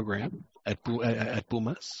youth program at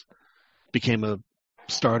Pumas, became a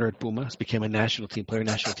starter at Pumas, became a national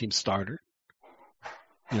team starter.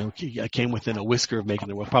 Came within a whisker of making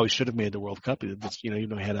the World. Probably should have made the World Cup. He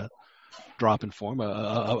had a drop in form.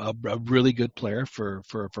 A really good player for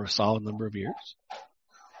a solid number of years.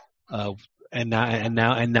 And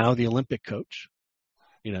now the Olympic coach.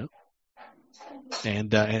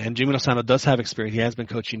 And Jimmy Lozano does have experience. He has been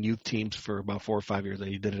coaching youth teams for about 4 or 5 years.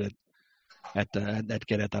 He did it at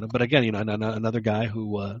Querétaro. But again, another guy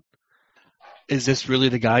who is this really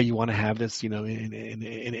the guy you want to have this,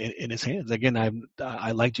 in his hands? Again,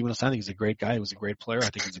 I like Jimmy Lozano. He's a great guy. He was a great player. I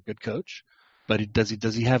think he's a good coach. But does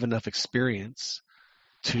he have enough experience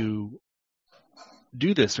to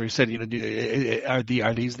do this? Or he said, are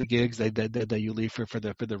these the gigs that you leave for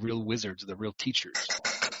the real wizards, the real teachers,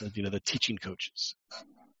 the teaching coaches?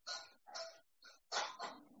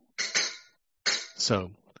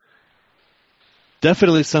 So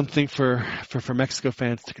definitely something for Mexico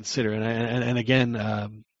fans to consider. And again,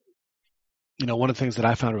 one of the things that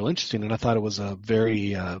I found real interesting, and I thought it was a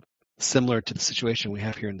very similar to the situation we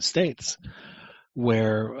have here in the States,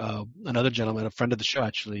 where another gentleman, a friend of the show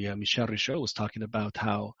actually, Michel Richaud, was talking about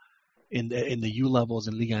how in the U levels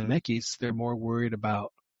in Liga MX, they're more worried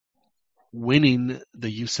about winning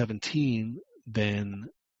the U17 than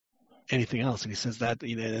anything else. And he says that,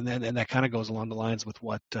 and that kind of goes along the lines with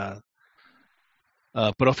what Profe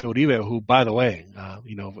Uribe, who, by the way,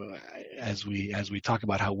 as we talk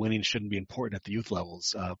about how winning shouldn't be important at the youth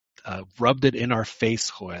levels, rubbed it in our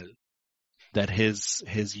face, Joel, that his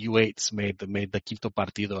U8s made the quinto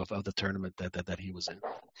partido of the tournament that he was in.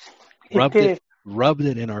 Rubbed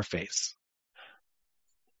it in our face.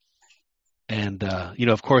 And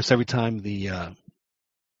of course, every time the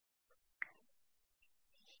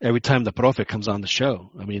Profe comes on the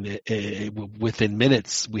show, I mean, within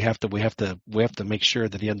minutes, we have to make sure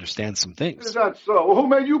that he understands some things. Is that so? Who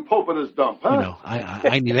made you pope in his dump, huh?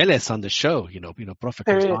 I niveles on the show. Profe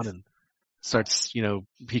comes on and starts.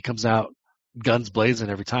 He comes out guns blazing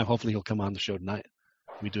every time. Hopefully, he'll come on the show tonight.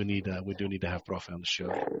 We do need to have Profe on the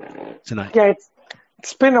show tonight. Yeah,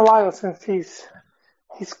 it's been a while since he's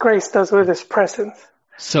graced us with his presence.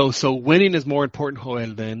 So winning is more important,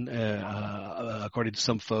 Joel, than according to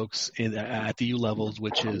some folks at the U levels,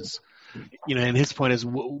 which is, and his point is,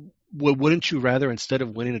 wouldn't you rather, instead of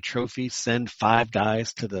winning a trophy, send 5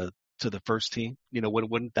 guys to the first team?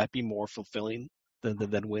 Wouldn't that be more fulfilling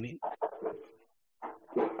than winning?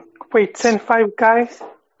 Wait, send 5 guys?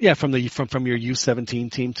 Yeah, from your U17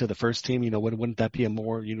 team to the first team. Wouldn't that be a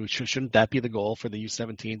more, shouldn't that be the goal for the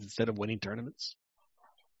U17s instead of winning tournaments?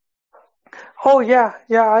 Oh yeah,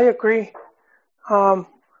 I agree. But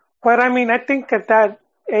I mean, I think at that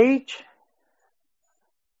age,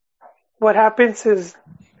 what happens is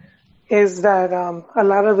that a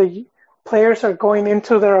lot of the players are going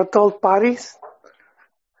into their adult bodies,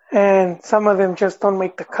 and some of them just don't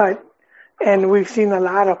make the cut. And we've seen a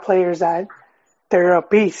lot of players that they're a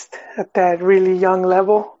beast at that really young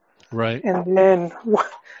level. Right. And then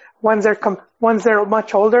once they're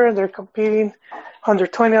much older and they're competing under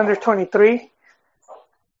 20, under 23,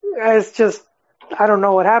 it's just, I don't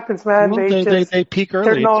know what happens, man. Well, they peak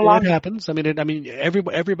early. It happens. I mean,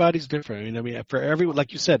 everybody's different. For everyone,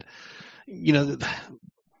 like you said, the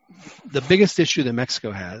biggest issue that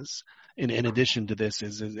Mexico has, in addition to this,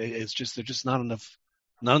 is just there's just not enough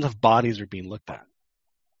bodies are being looked at,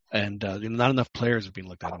 and not enough players are being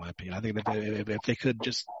looked at. In my opinion, I think if they could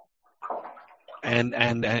just.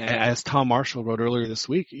 And as Tom Marshall wrote earlier this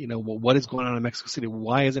week, what is going on in Mexico City?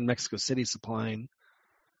 Why isn't Mexico City supplying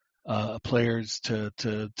players to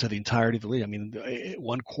the entirety of the league? I mean,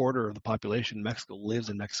 1/4 of the population in Mexico lives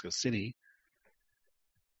in Mexico City,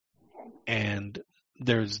 and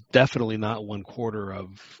there's definitely not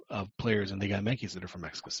 1/4 of players in Liga MX that are from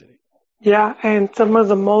Mexico City. Yeah, and some of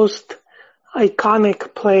the most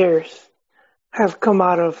iconic players have come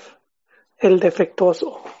out of El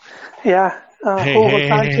Defectuoso. Yeah. Hugo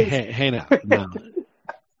Sanchez. Hey, now.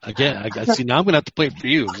 Again, I see. Now I'm going to have to play it for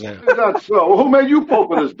you. Yeah. Is that so? Who made you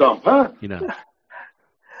pope in this dump, huh? You know.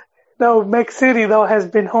 No, Mex City, though, has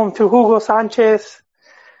been home to Hugo Sanchez,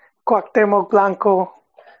 Cuauhtemoc Blanco,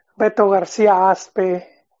 Beto Garcia Aspe,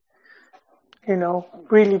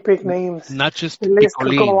 really big names. Not just the list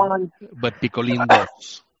could go Picolín, on. but Picolín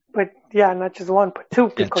dos. But, yeah, not just one, but two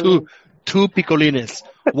Picolín. Two Picolines.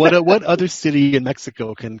 What other city in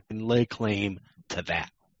Mexico can lay claim to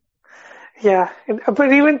that? Yeah,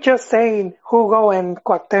 but even just saying Hugo and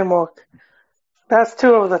Cuauhtemoc, that's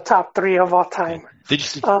two of the top three of all time. Did you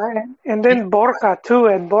see? And then Borja, too.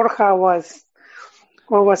 And Borja was,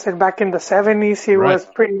 what was it, back in the 70s? He was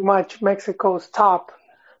pretty much Mexico's top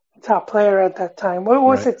player at that time. What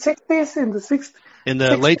was it, 60s? In the 60s? In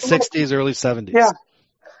the late 60s, early 70s. Yeah.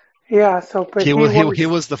 Yeah, so but he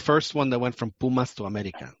was the first one that went from Pumas to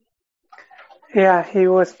America. Yeah, he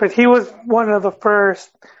was. But he was one of the first,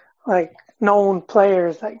 known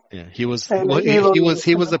players. He was.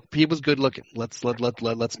 He was good looking. Let's be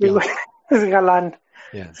honest. He was galán.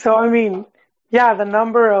 Yeah. So the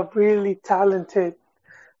number of really talented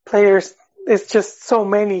players is just so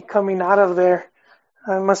many coming out of there.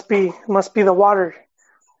 Must be the water,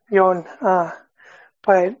 Yon.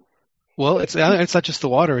 But. Well, it's not just the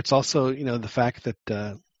water. It's also the fact that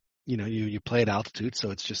you play at altitude,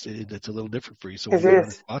 so it's just it's a little different for you. So when you're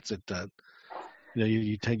in spots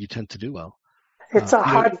you tend to do well. It's a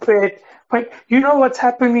hotbed, but you know what's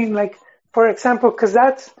happening? Like, for example, because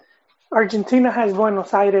Argentina has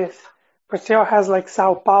Buenos Aires, Brazil has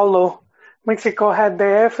Sao Paulo, Mexico had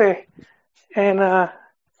DF, and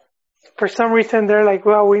for some reason they're like,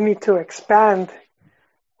 well, we need to expand,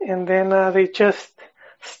 and then they just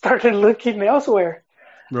started looking elsewhere.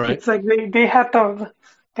 Right. It's like they had the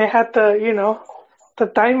the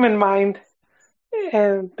diamond mine,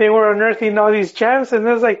 and they were unearthing all these gems, and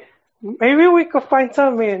it was like, maybe we could find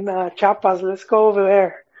some in Chiapas. Let's go over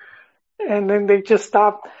there. And then they just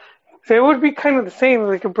stopped. So it would be kind of the same,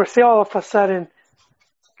 like if Brazil all of a sudden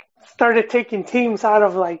started taking teams out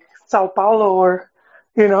of Sao Paulo, or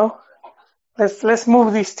let's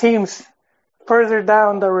move these teams further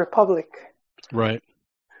down the Republic. Right.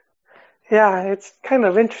 Yeah, it's kind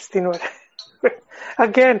of interesting.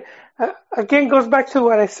 Again goes back to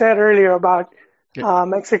what I said earlier about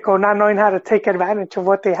Mexico not knowing how to take advantage of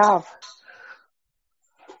what they have.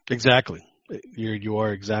 Exactly. You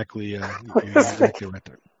are exactly exactly right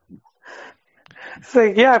there. So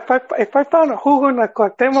if I found a Hugo and a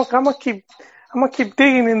Cuauhtemoc, I'm gonna keep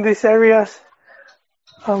digging in these areas.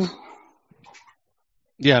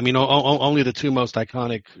 Yeah, I mean, only the two most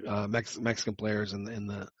iconic Mexican players in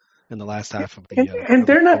the last half of the and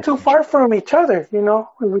they're not too far from each other,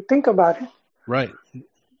 when we think about it. Right.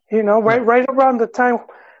 Right around the time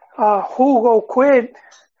Hugo quit,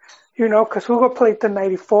 because Hugo played the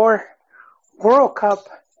 94 World Cup.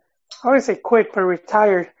 I always say quit, but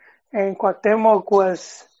retired. And Cuauhtemoc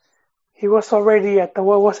was already at the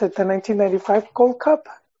 1995 Gold Cup?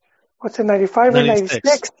 What's it, 95 or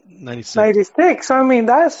 96? 96. So,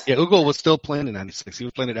 that's... Yeah, Hugo was still playing in 96. He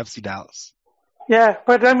was playing at FC Dallas. Yeah,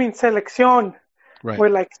 but Selección. Right. We're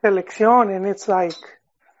Selección, and it's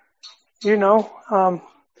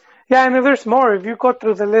and if there's more, if you go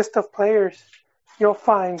through the list of players, you'll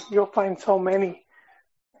find so many.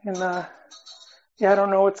 And I don't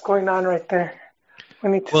know what's going on right there. We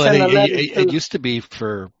need to send a letter. It used to be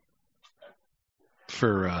for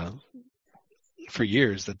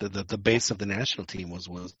years that the base of the national team was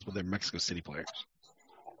their Mexico City players.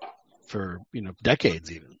 For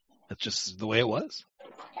decades even. That's just the way it was.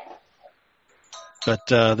 But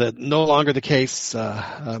that no longer the case.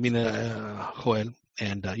 Joel.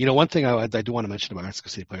 And one thing I do want to mention about Mexico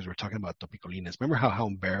City players, we're talking about the Picolines. Remember how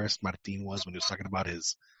embarrassed Martin was when he was talking about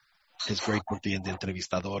his great book, The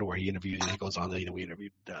Entrevistador, where he goes on. We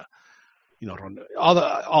interviewed all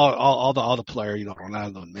the players,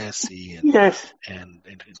 Ronaldo and Messi and yes. and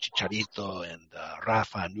Chicharito and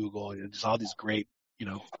Rafa and Hugo, and just all these great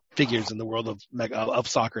figures in the world of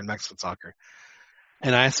soccer and Mexican soccer.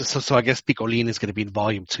 And I asked him, so I guess Picolín is going to be in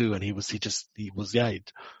volume 2, and he was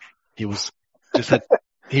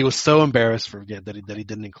so embarrassed that he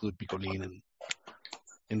didn't include Picolín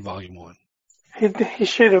in volume 1. He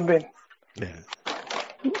should have been. Yeah.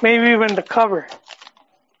 Maybe even the cover.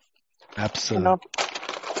 Absolutely.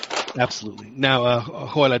 Absolutely. Now,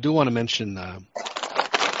 Joel, I do want to mention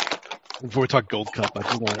before we talk Gold Cup, I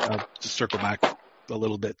do want to just circle back a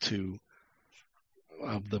little bit to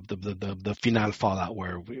the final fallout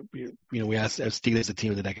where we asked is Tigres the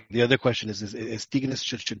team of the decade. The other question is Tigres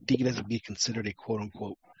should Tigres be considered a quote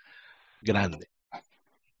unquote grande?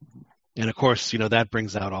 And of course, that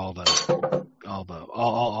brings out all the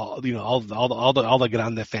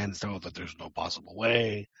grande fans know that there's no possible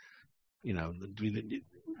way.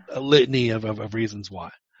 A litany of reasons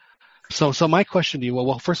why. So my question to you,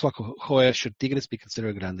 well, first of all, Joel, should Tigres be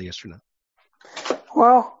considered grande, yes or no?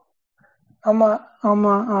 Well, I'm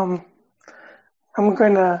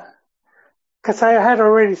gonna, cause I had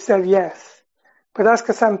already said yes, but that's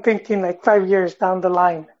cause I'm thinking like 5 years down the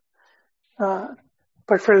line.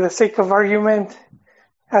 But for the sake of argument,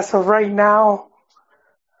 as of right now,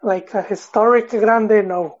 like a historic grande,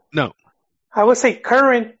 no. No. I would say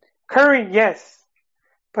current, yes.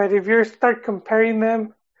 But if you start comparing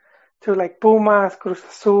them to like Pumas, Cruz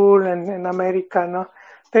Azul, and America, no,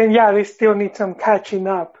 then yeah, they still need some catching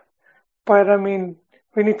up. But I mean,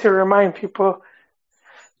 we need to remind people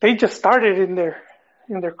they just started in their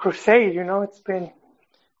crusade. It's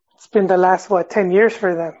been the last 10 years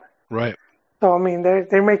for them. Right. So I mean,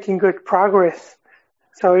 they're making good progress.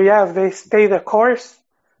 So yeah, if they stay the course,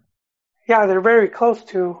 yeah, they're very close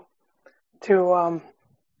to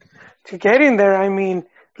getting there. I mean,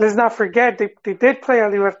 let's not forget they did play a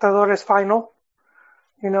Libertadores final,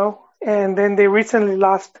 and then they recently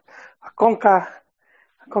lost a Conca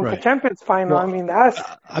right. Champions final. Well, I mean, that's.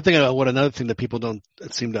 I think another thing that people don't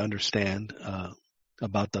seem to understand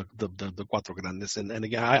about the Cuatro Grandes, and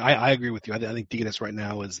again, I agree with you. I think Tigres right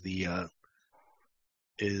now is the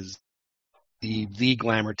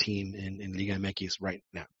glamour team in Liga MX right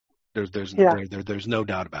now. There's no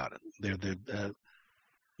doubt about it. They're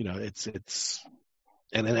it's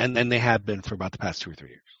and they have been for about the past 2 or 3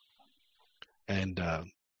 years. And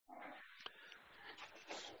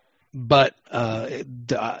but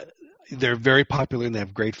they're very popular and they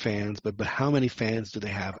have great fans. But how many fans do they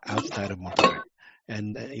have outside of Monterrey?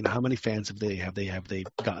 And how many fans have they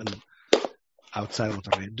gotten outside of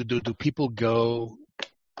Monterrey? Do people go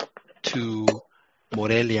to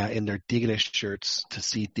Morelia in their Tigres shirts to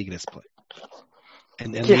see Tigres play?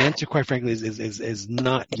 And the answer, quite frankly, is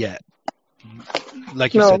not yet.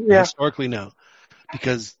 Like you said, historically, no.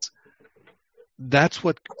 Because that's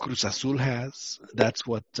what Cruz Azul has, that's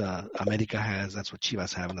what America has, that's what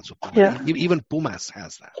Chivas have, and that's what Pumas. Even Pumas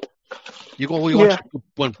has that. You watch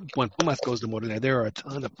when Pumas goes to Morelia, there are a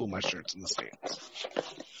ton of Pumas shirts in the stands.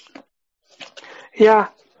 Yeah.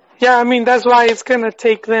 I mean, that's why it's gonna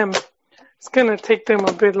take them. It's gonna take them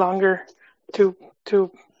a bit longer to,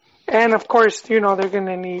 and of course, they're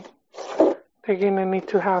gonna need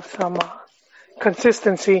to have some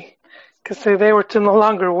consistency, because if they were to no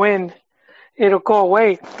longer win, it'll go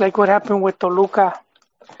away. Like what happened with Toluca,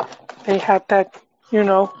 they had that,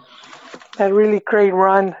 that really great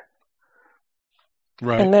run,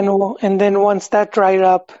 right? And then once that dried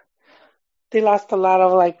up, they lost a lot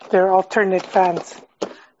of like their alternate fans.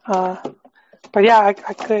 But yeah,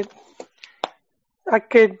 I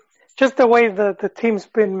could just the way the team's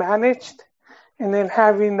been managed, and then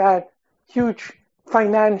having that huge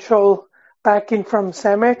financial backing from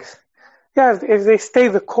Cemex. Yeah, if they stay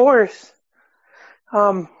the course,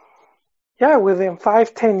 within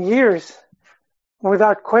 5-10 years,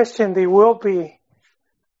 without question, they will be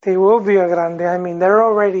a grande. I mean, they're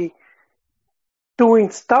already doing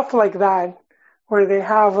stuff like that, where they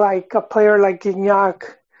have like a player like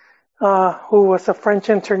Gignac, who was a French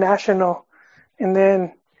international, and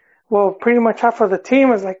then, pretty much half of the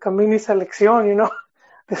team is like a mini selección,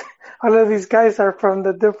 All of these guys are from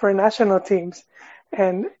the different national teams,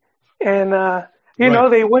 and right.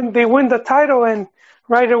 They win the title, and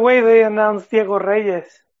right away they announced Diego Reyes,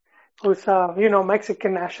 who's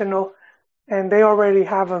Mexican national, and they already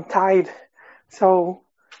have him tied. So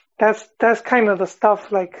that's kind of the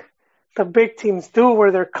stuff like the big teams do,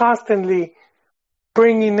 where they're constantly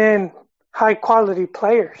bringing in high quality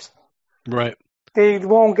players. Right. They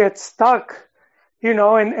won't get stuck,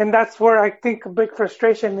 and that's where I think a big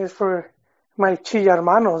frustration is for my Chilla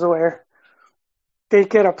hermanos, where they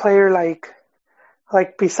get a player like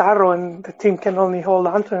Pizarro, and the team can only hold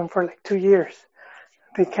on to him for like 2 years.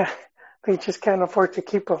 They just can't afford to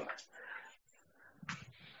keep him.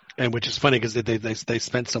 And which is funny because they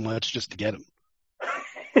spent so much just to get him.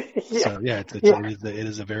 So it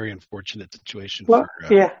is a very unfortunate situation. For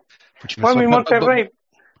Monterrey.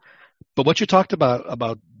 But what you talked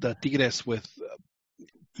about the Tigres with,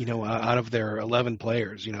 out of their 11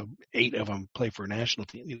 players, 8 of them play for a national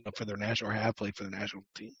team, for their national, or have played for the national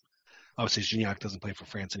team. Obviously, Gignac doesn't play for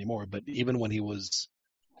France anymore, but even when he was...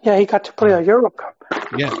 Yeah, he got to play a Euro Cup.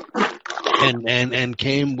 Yeah. and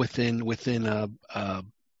came within a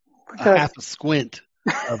half a squint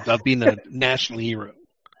of being a national hero.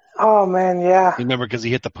 Oh man, yeah. Remember, because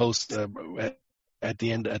he hit the post at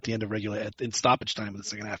the end of regular in stoppage time of the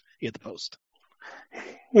second half. He hit the post.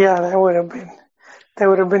 Yeah, that would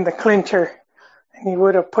have been the clincher, and he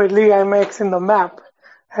would have put Liga MX in the map,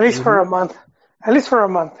 at least for a month. At least for a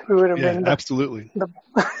month, we would have been. Absolutely.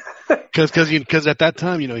 Because at that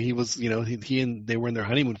time, he was, he and they were in their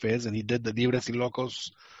honeymoon phase, and he did the Libres y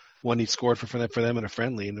Locos when he scored for them in a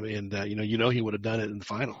friendly, and he would have done it in the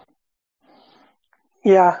final.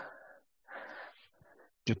 Yeah.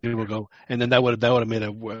 People go, and then that would have been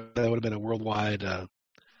a worldwide.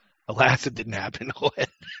 Alas, it didn't happen.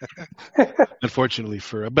 Unfortunately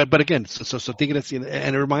but again, so Tigres, and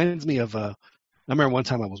it reminds me of. I remember one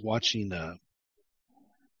time I was watching.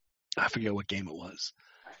 I forget what game it was,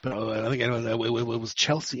 but I think it was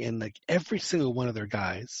Chelsea, and like every single one of their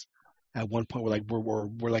guys at one point were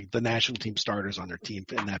like the national team starters on their team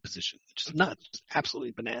in that position. Just nuts, just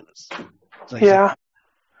absolutely bananas. Yeah.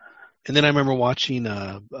 And then I remember watching,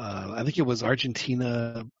 I think it was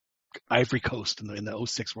Argentina, Ivory Coast in the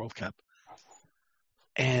 06 World Cup.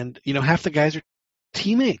 And, half the guys are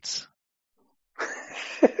teammates.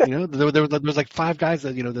 There was like 5 guys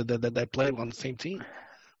that played on the same team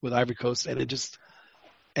with Ivory Coast. And it just,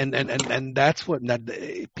 and that's what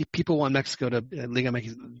people want Mexico to, Liga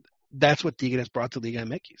MX, that's what Tigres brought to Liga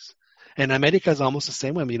MX. And America is almost the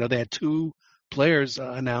same way. They had 2 players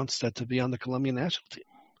announced to be on the Colombian national team.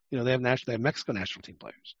 They have Mexico national team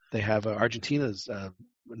players. They have Argentina's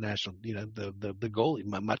national, the goalie,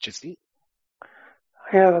 Marchesín.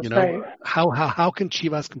 Yeah, that's right. How can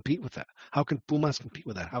Chivas compete with that? How can Pumas compete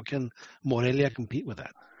with that? How can Morelia compete with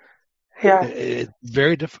that? Yeah. It's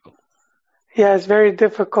very difficult. Yeah, it's very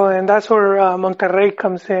difficult, and that's where Monterrey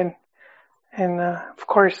comes in, and of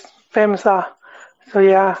course FEMSA. So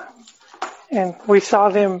yeah, and we saw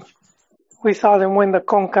them win the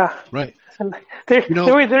Conca. Right. They're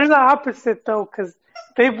the opposite though, because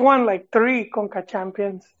they've won like 3 Conca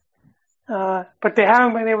champions, but they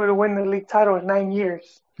haven't been able to win the league title in 9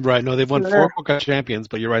 years. Right. No, they've won 4 Conca champions,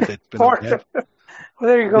 but you're right. They've been 4. Well,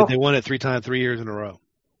 there you go. They won it 3 years in a row.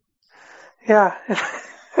 Yeah.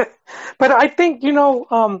 But I think,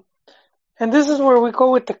 and this is where we go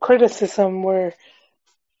with the criticism, where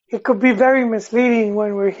it could be very misleading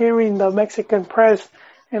when we're hearing the Mexican press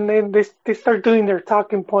and then they start doing their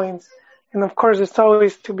talking points. And of course, it's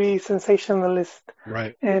always to be sensationalist.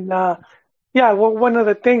 Right. And, one of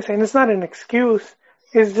the things, and it's not an excuse,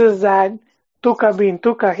 is just that Tuca being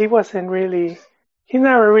Tuca, he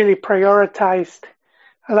never really prioritized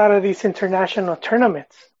a lot of these international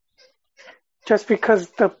tournaments. Just because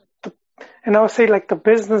and I would say like the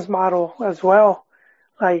business model as well,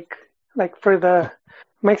 like for the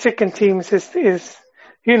Mexican teams is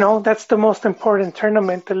that's the most important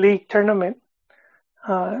tournament, the league tournament,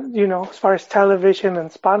 as far as television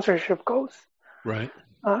and sponsorship goes. Right.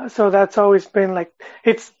 So that's always been like,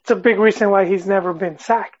 it's a big reason why he's never been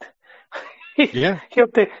sacked. Yeah.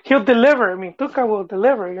 He'll deliver. I mean, Tuca will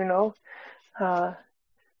deliver, but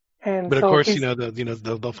of course,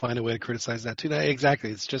 they'll find a way to criticize that too. Exactly.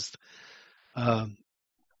 It's just, when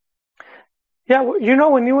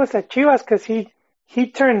he was at Chivas, because he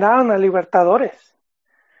turned down the Libertadores.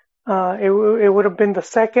 It would have been the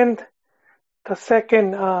second, because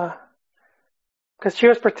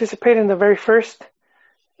Chivas participated in the very first,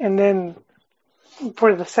 and then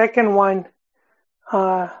for the second one,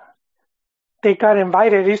 they got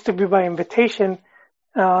invited. It used to be by invitation,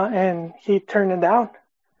 and he turned it down.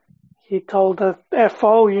 He told the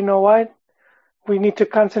FO, you know what? We need to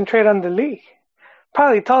concentrate on the league.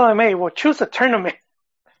 Probably told him, hey, well, choose a tournament.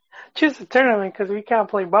 Choose a tournament because we can't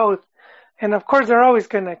play both. And of course, they're always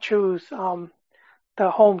going to choose the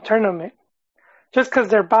home tournament just because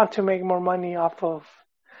they're bound to make more money off of,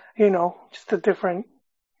 just the different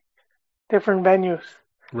venues.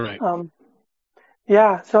 Right.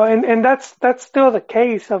 Yeah. So, and that's still the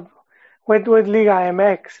case with Liga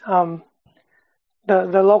MX.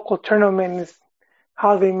 The local tournament is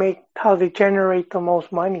how they generate the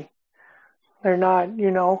most money. They're not,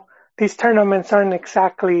 these tournaments aren't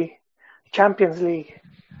exactly Champions League.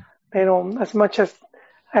 They don't, as much as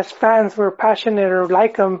fans were passionate or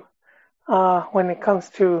like them, when it comes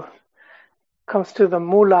to the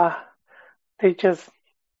moolah, they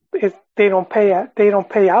don't pay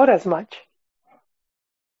out as much.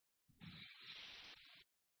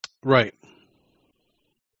 Right.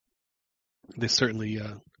 They certainly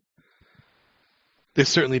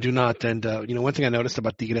do not. And one thing I noticed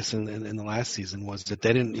about Tigres in the last season was that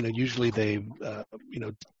they didn't. Usually they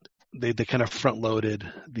they kind of front loaded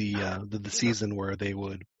the season where they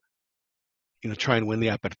would, try and win the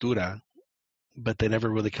Apertura, but they never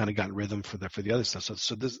really kind of got rhythm for the other stuff.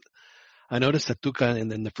 So this, I noticed that Tuca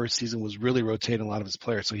in the first season was really rotating a lot of his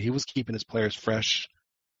players. So he was keeping his players fresh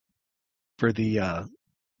for the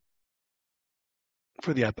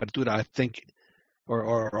Apertura, I think,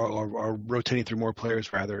 or rotating through more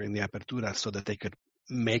players rather in the Apertura, so that they could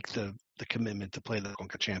make the commitment to play the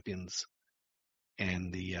Conca Champions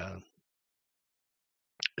and the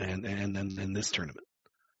and this tournament.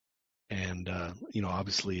 And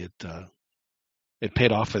obviously it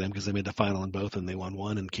paid off for them because they made the final in both and they won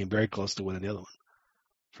one and came very close to winning the other one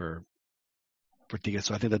for Tigres.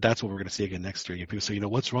 So I think that's what we're going to see again next year. People say,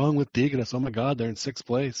 what's wrong with Tigres? Oh my God, they're in sixth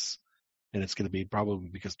place. And it's going to be probably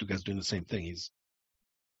because Tuca's doing the same thing. He's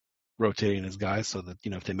rotating his guys so that,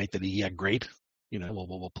 if they make the Liga great,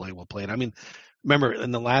 we'll play it. I mean, remember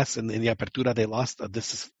in the Apertura, they lost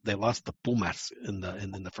the Pumas in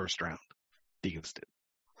the first round. Tigres did.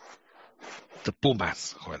 The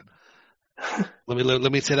Pumas.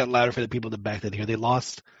 Let me say that louder for the people in the back that hear. They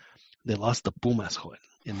lost the Pumas.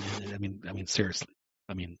 I mean, seriously.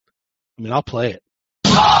 I mean, I'll play it,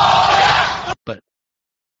 but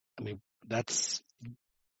I mean, that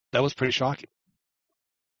was pretty shocking.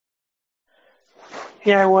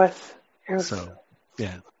 Yeah, it was. So,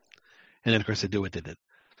 yeah. And then, of course, they do what they did.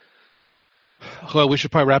 Well, we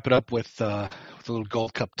should probably wrap it up with a little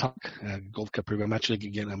Gold Cup talk. Gold Cup preview. I'm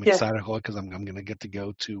excited, because I'm going to get to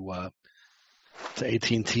go to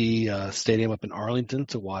AT&T Stadium up in Arlington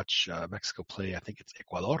to watch Mexico play. I think it's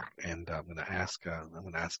Ecuador, and I'm going to ask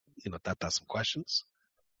Tata some questions,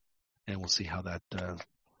 and we'll see how that.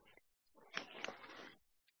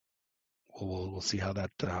 We'll see how that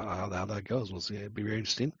goes. We'll see. It'll be very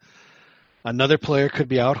interesting. Another player could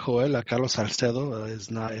be out. Joel Carlos Salcedo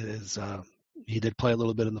he did play a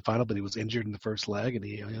little bit in the final, but he was injured in the first leg, and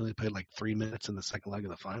he only played like 3 minutes in the second leg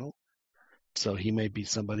of the final. So he may be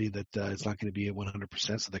somebody that is not going to be at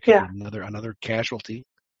 100%. So there could be another casualty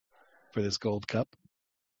for this Gold Cup.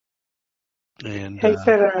 And he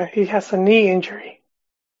said he has a knee injury.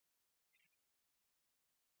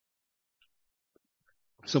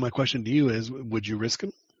 So my question to you is: would you risk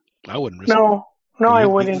him? I wouldn't risk him. No, I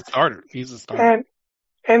wouldn't. He's a starter.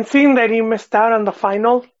 And seeing that he missed out on the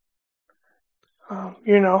final, I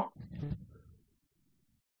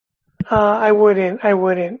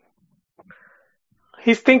wouldn't.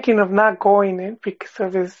 He's thinking of not going in because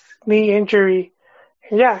of his knee injury.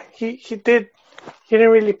 And yeah, he didn't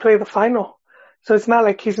really play the final. So it's not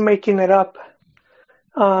like he's making it up.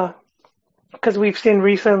 Because we've seen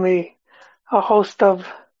recently a host of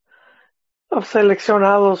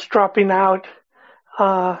seleccionados dropping out.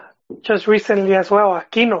 Just recently as well,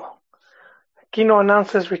 Aquino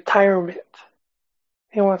announced his retirement.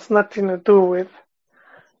 He wants nothing to do with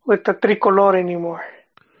the tricolor anymore.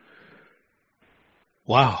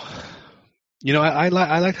 Wow. I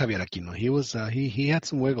like Javier Aquino. He was he had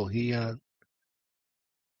some wiggle. He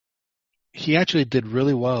actually did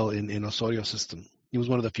really well in Osorio's system. He was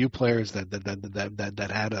one of the few players that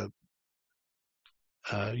had a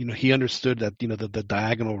he understood that the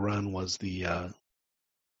diagonal run was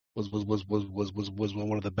was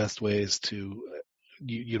one of the best ways to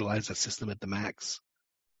utilize that system at the max,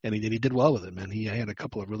 and he did well with it, man. He had a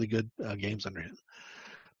couple of really good games under him.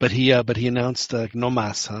 But he announced no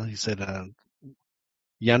más. He said,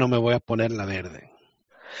 "Ya no me voy a poner la verde."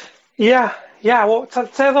 Yeah. Well,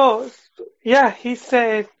 Salcedo, he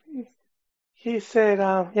said,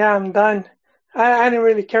 yeah, I'm done. I didn't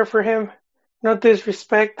really care for him. No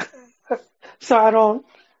disrespect. So I don't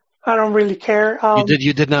really care.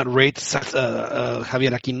 You did not rate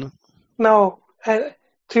Javier Aquino? No.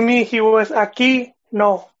 To me, he was aquí.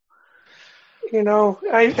 No.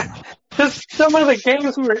 Just some of the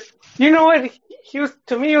games were. You know what?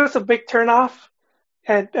 To me, it was a big turnoff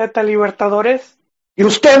at the Libertadores. Y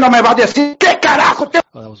usted no me va a decir qué carajo te.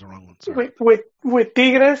 Oh, that was the wrong one. Sorry. With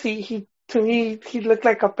Tigres, he to me he looked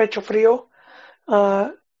like a pecho frío.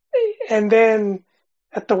 And then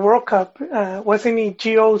at the World Cup, wasn't he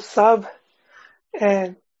Gio's sub?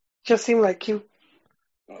 And just seemed like he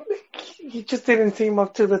just didn't seem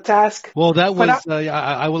up to the task. Well, that was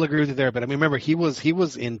I will agree with you there. But I mean, remember he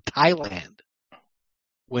was in Thailand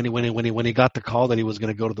when he got the call that he was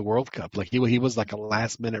going to go to the World Cup. Like he was like a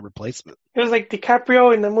last minute replacement. It was like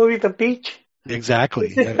DiCaprio in the movie The Beach.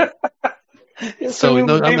 Exactly. So he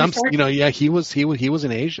was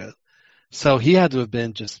in Asia. So he had to have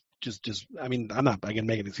been just. I mean, I'm not going to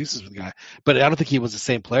make excuses for the guy, but I don't think he was the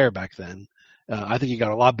same player back then. I think he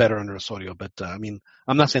got a lot better under Osorio, but I mean,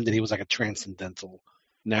 I'm not saying that he was like a transcendental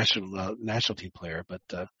national team player, but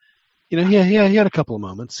he had a couple of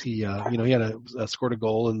moments. He had scored a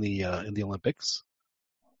goal in the Olympics,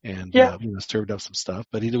 and served up some stuff.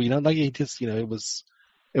 But it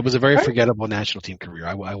was a very forgettable national team career.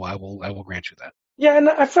 I will grant you that. Yeah, and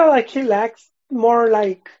I felt like he lacks more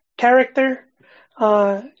like character,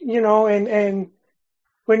 and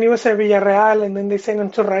when he was at Villarreal and then they sent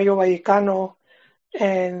him to Rayo Vallecano,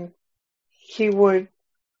 and he would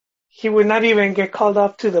not even get called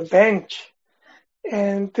up to the bench,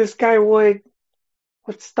 and this guy would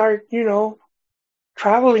start,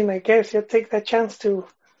 traveling. I guess he'll take that chance to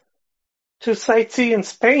sightsee in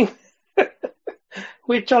Spain,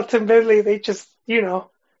 which ultimately they just,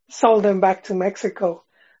 sold him back to Mexico.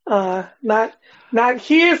 Not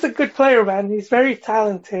he is a good player, man. He's very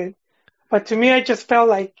talented, but to me, I just felt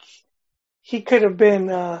like he could have been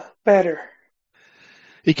better.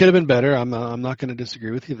 He could have been better. I'm not going to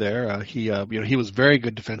disagree with you there. He was very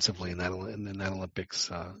good defensively in that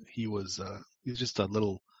Olympics. He's just a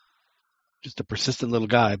persistent little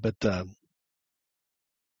guy. But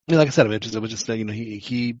like I said, it was just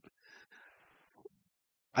he.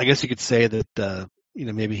 I guess you could say that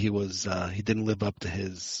maybe he didn't live up to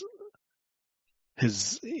his.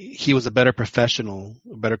 He was a better professional,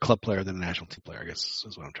 a better club player than a national team player, I guess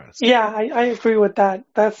is what I'm trying to say. Yeah, I agree with that.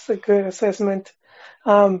 That's a good assessment.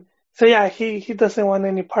 So yeah, he doesn't want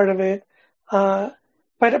any part of it. But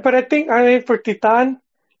I think for Titan,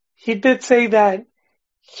 he did say that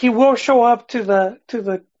he will show up to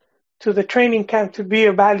the training camp to be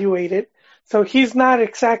evaluated. So he's not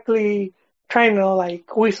exactly trying to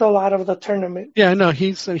like whistle out of the tournament. Yeah, no,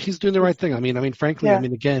 he's doing the right thing. I mean, frankly, yeah.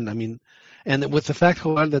 And with the fact,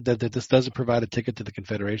 Joel, that this doesn't provide a ticket to the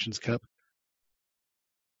Confederations Cup.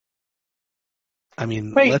 I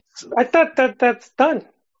mean, wait, I thought that's done.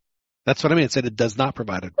 That's what I mean. It said it does not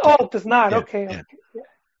provide it. Oh, it does not. Yeah, okay.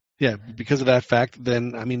 Yeah, because of that fact,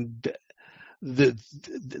 then I mean,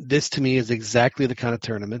 this to me is exactly the kind of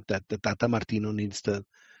tournament that Tata Martino needs to,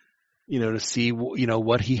 to see,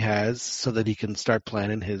 what he has so that he can start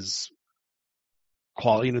planning his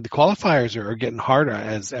quality. The qualifiers are getting harder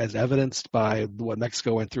as evidenced by what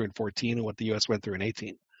Mexico went through in 2014 and what the U.S. went through in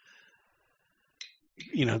 2018.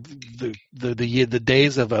 The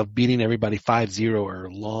days of beating everybody 5-0 are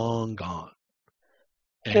long gone.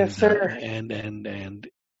 And, yes, sir. And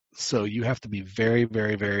so you have to be very,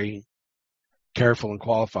 very, very careful in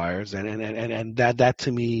qualifiers, and that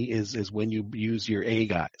to me is when you use your A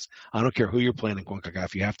guys. I don't care who you're playing in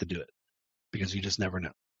CONCACAF, you have to do it because you just never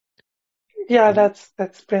know. Yeah, that's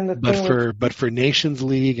been the thing. But for Nations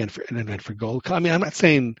League and for Gold Cup, I mean, I'm not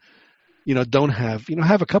saying don't have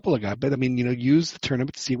have a couple of guys, but I mean use the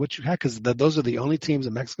tournament to see what you have, because those are the only teams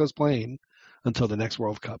that Mexico's playing until the next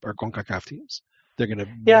World Cup or CONCACAF teams. They're going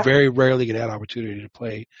to very rarely get that opportunity to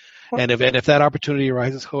play. And if that opportunity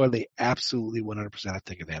arises, they absolutely 100% have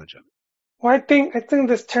to take advantage of it. Well, I think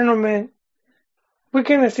this tournament, we're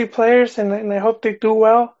going to see players, and I hope they do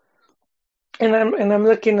well. And I'm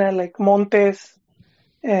looking at like Montes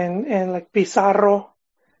and like Pizarro,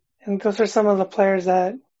 and those are some of the players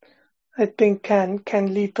that I think can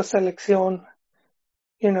lead the selección,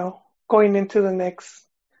 going into the next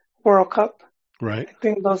World Cup. Right. I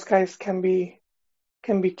think those guys can be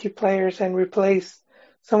key players and replace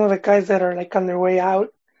some of the guys that are like on their way out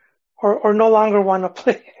or no longer want to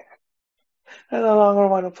play. No longer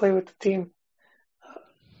want to play with the team.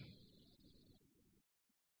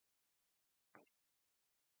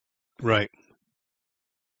 Right.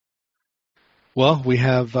 Well, we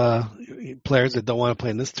have players that don't want to play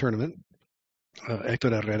in this tournament.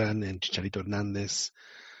 Héctor Herrera and Chicharito Hernández,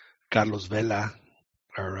 Carlos Vela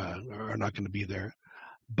are not going to be there.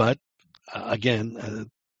 But again,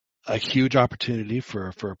 a huge opportunity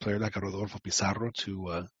for a player like Rodolfo Pizarro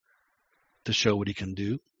to show what he can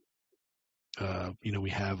do. We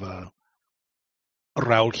have Raúl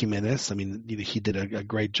Jiménez. I mean, he did a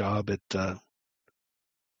great job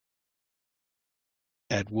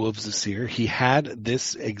at Wolves this year. He had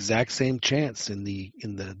this exact same chance in the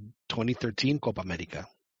 2013 Copa America.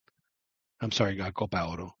 I'm sorry, Copa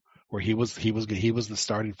Oro, where he was the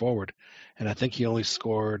starting forward, and I think he only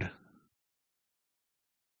scored.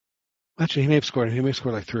 Actually, he may have scored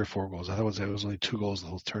like 3 or 4 goals. I thought it was only 2 goals the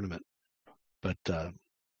whole tournament. But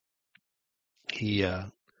he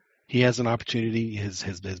has an opportunity. His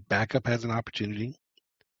backup has an opportunity.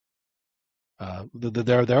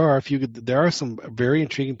 There are some very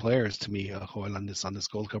intriguing players to me, Joel, on this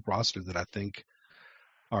Gold Cup roster that I think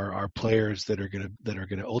are players that are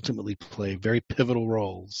gonna ultimately play very pivotal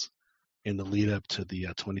roles in the lead up to the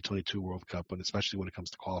 2022 World Cup, and especially when it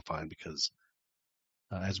comes to qualifying, because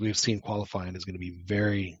as we've seen, qualifying is going to be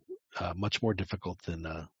very, much more difficult than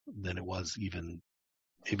it was even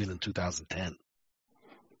in 2010.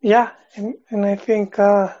 Yeah, and I think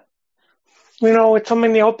with so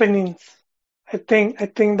many openings, I think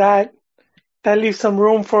that leaves some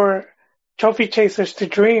room for trophy chasers to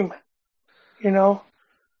dream.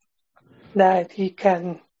 That he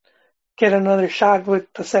can get another shot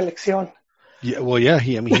with the selección. Yeah, well, yeah.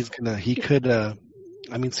 He could. Sir.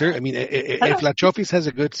 If La Trophies has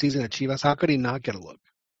a good season at Chivas, how could he not get a look?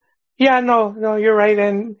 Yeah, no, you're right.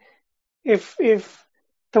 And if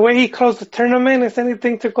the way he closed the tournament is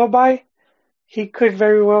anything to go by, he could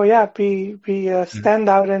very well, be a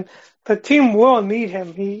standout, and the team will need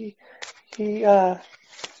him. He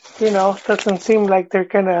doesn't seem like they're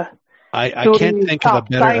gonna. I can't think of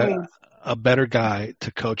a better guy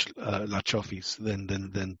to coach La Trophies than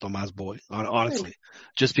Tomás Boy. Honestly,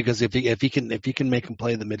 just because if he can make him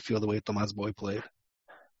play the midfield the way Tomás Boy played.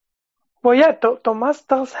 Well, yeah, Tomás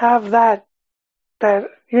does have that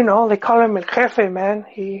they call him El Jefe, man.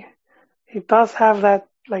 He does have that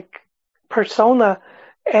persona,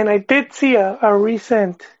 and I did see a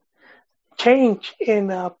recent change in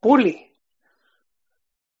Puli.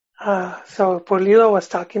 So Pulido was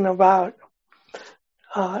talking about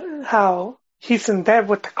how he's in debt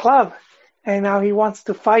with the club, and now he wants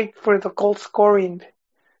to fight for the goal scoring,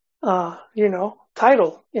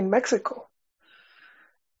 title in Mexico,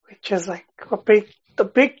 which is like the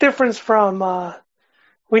big difference from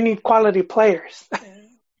we need quality players.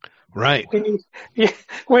 Right.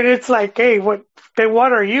 When it's like, hey, what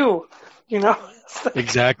are you?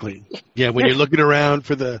 Exactly. Yeah, when you're looking around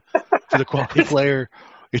for the quality player,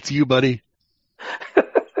 it's you, buddy.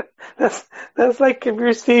 That's like if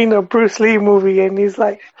you're seeing a Bruce Lee movie and he's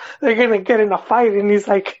like, they're gonna get in a fight and he's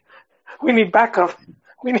like, we need backup.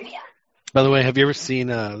 By the way, have you ever seen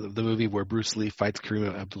the movie where Bruce Lee fights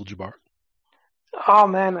Kareem Abdul-Jabbar? Oh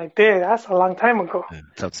man, I did. That's a long time ago. Yeah,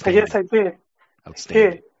 it's outstanding. Yes, I did.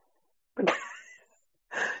 Outstanding.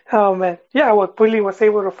 Oh man, yeah. What Puli was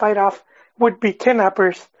able to fight off would-be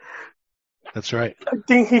kidnappers. That's right. I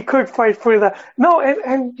think he could fight for that. No,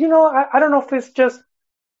 and I don't know if it's just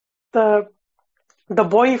the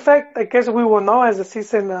Boy effect. I guess we will know as the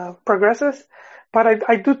season progresses. But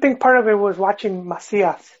I do think part of it was watching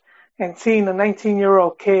Macias and seeing a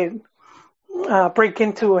 19-year-old kid break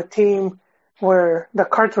into a team where the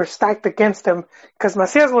cards were stacked against him, because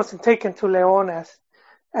Macias wasn't taken to León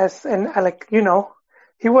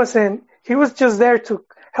he wasn't. He was just there to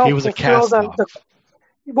help. He was a cast-off.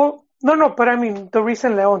 Well, no, but I mean, the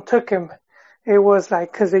reason León took him, it was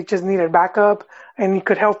like because they just needed backup, and he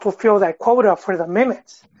could help fulfill that quota for the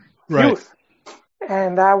minutes, right? Youth.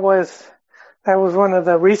 And that was one of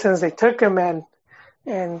the reasons they took him.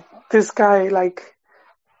 And this guy,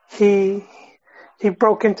 he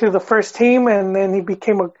broke into the first team, and then he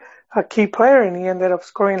became a key player, and he ended up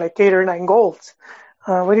scoring 8 or 9 goals.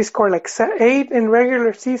 What he scored 8 in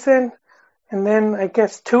regular season, and then I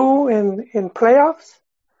guess 2 in playoffs.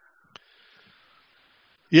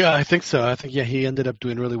 Yeah, I think so. I think he ended up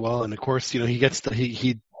doing really well, and of course, he gets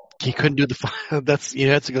he couldn't do the final. That's he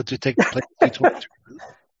had to go to take the play.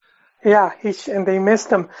 Yeah, and they missed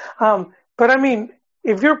him. But I mean,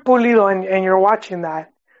 if you're Pulido and you're watching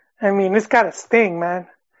that, I mean, it's got to sting, man.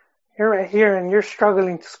 You're right here and you're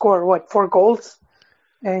struggling to score 4 goals,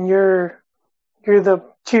 and you're the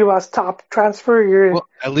Chivas top transfer.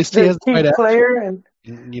 At least he has the right player, and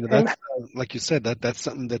that's like you said, that's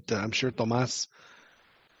something that I'm sure Tomás.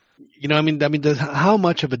 How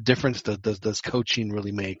much of a difference does coaching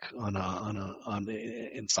really make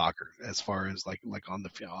in soccer as far as like on the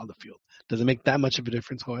field? Does it make that much of a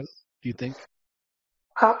difference, Joel? Do you think?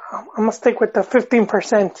 I'm gonna stick with the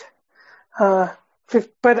 15%.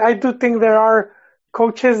 But I do think there are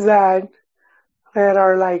coaches that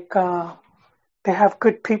are they have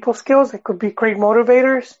good people skills. They could be great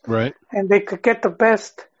motivators, right? And they could get the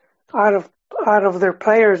best out of their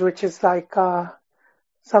players, which is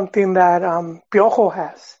something that Piojo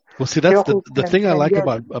has. Well, see, that's the thing I like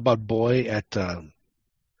about Boy at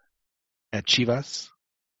Chivas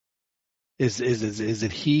is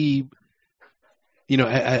that he,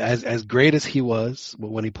 as great as he was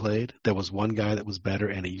when he played, there was one guy that was better,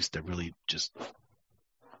 and he used to really just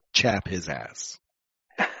chap his ass.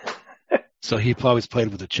 So he always played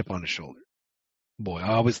with a chip on his shoulder. Boy,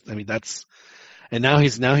 that's, and now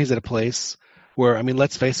he's at a place where,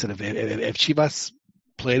 let's face it, if Chivas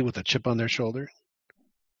played with a chip on their shoulder,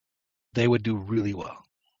 they would do really well.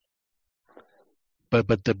 But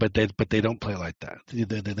they don't play like that.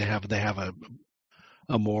 They have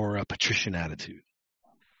a more patrician attitude,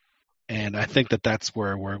 and I think that's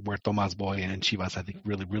where Tomás Boy and Chivas, I think,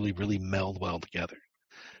 really meld well together.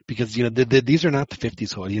 because these are not the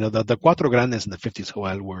 50s, Joel. The Cuatro Grandes in the 50s,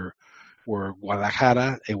 Joel, were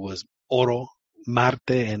Guadalajara. It was Oro, Marte,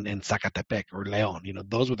 and Zacatepec or León.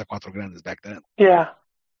 Those were the Cuatro Grandes back then. Yeah.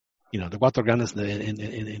 The Cuatro Grandes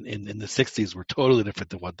in the 60s were totally different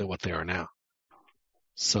than what they are now.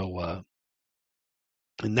 So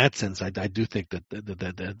in that sense, I do think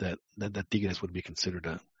that Tigres would be considered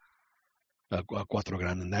a Cuatro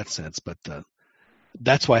Grande in that sense. But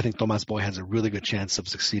that's why I think Tomás Boy has a really good chance of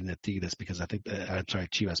succeeding at Tigres, because I think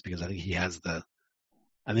Chivas, because I think he has the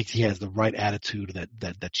right attitude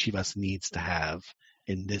that Chivas needs to have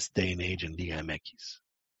in this day and age in Liga MX.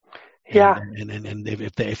 Yeah. And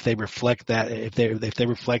if they reflect that, if they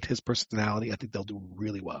reflect his personality, I think they'll do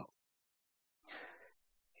really well.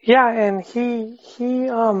 Yeah, and he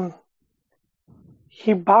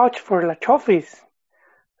vouched for La Chofis.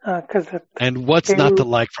 And what's not to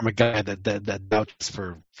like from a guy that vouches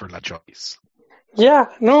for La Chofis? Yeah,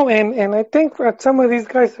 no, and I think that some of these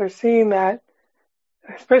guys are seeing that,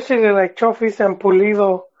 especially like Chofis and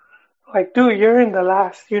Pulido, like, dude, you're in the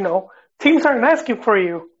last, teams aren't asking for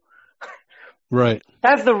you. Right.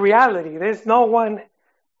 That's the reality. There's no one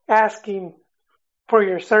asking for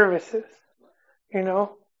your services,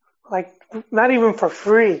 like not even for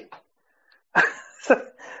free.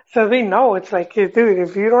 So they know it's like, dude,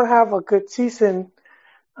 if you don't have a good season,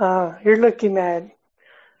 you're looking at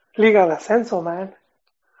Liga de Ascenso, man.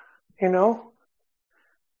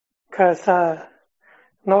 Because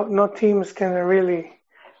no team's gonna really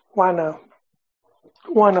wanna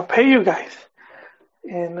pay you guys,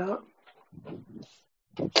 and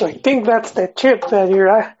so I think that's the chip that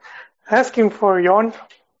you're asking for, Jon.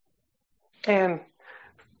 And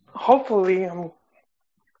hopefully, I'm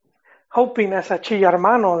hoping as a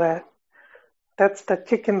Chillarmano that's the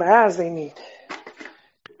kick in the ass they need.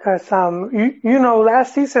 Because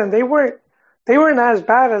last season they weren't as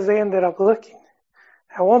bad as they ended up looking.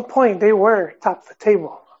 At one point they were top of the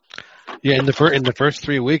table. Yeah, in the first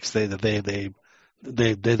 3 weeks they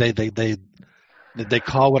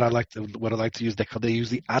call what I like to use. They use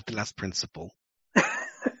the Atlas principle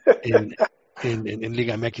in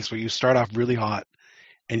Liga MX, where you start off really hot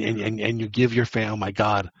and you give your fan, oh my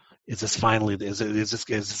God, is this going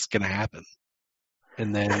to happen?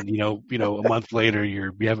 And then a month later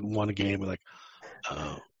you haven't won a game. Like,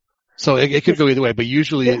 so it could go either way. But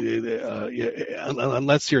usually,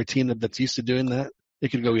 unless you're a team that's used to doing that, it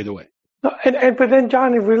could go either way. But then,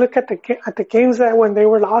 Jon, if we look at the games that when they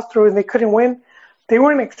were lost through and they couldn't win, they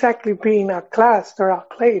weren't exactly being outclassed or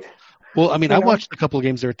outplayed. Well, I mean, I watched a couple of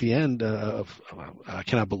games there at the end. I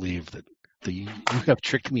cannot believe that you have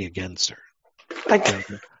tricked me again, sir.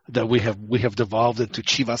 That we have devolved into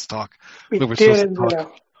Chivas talk. We're supposed to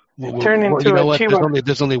talk. Turn into you know what? Chivas.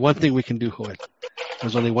 There's only one thing we can do, Joel.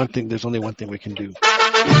 There's only one thing we can do.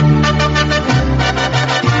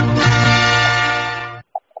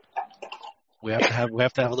 We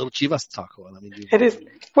have to have a little Chivas talk, Joel. It is.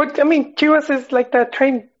 Chivas is like that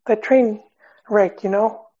train wreck.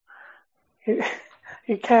 You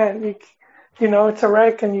can't. It's a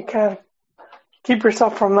wreck, and you can't keep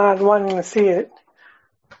yourself from not wanting to see it.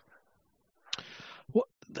 Well,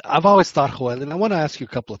 I've always thought, Joel, and I want to ask you a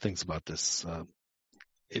couple of things about this,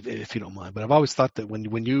 if you don't mind. But I've always thought that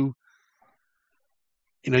when you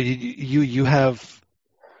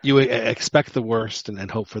expect the worst and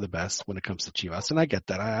hope for the best when it comes to Chivas, and I get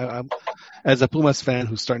that. I'm as a Pumas fan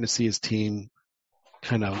who's starting to see his team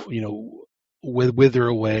kind of wither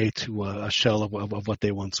away to a shell of what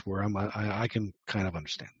they once were. I can kind of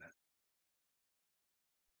understand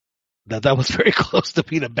that. That was very close to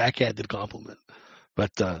being a backhanded compliment.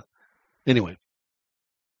 But anyway,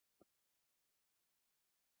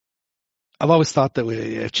 I've always thought that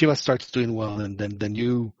if Chivas starts doing well, and then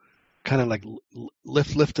you kind of like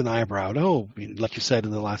lift an eyebrow. Oh, like you said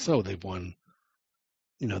in the last, they've won.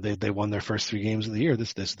 They won their first 3 games of the year.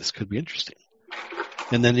 This could be interesting.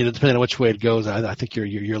 And then depending on which way it goes, I think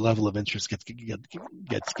your level of interest gets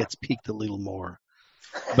peaked a little more.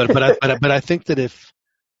 But I think that if,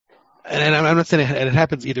 and I'm not saying it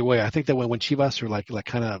happens either way. I think that when Chivas are like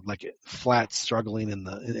kind of like flat, struggling in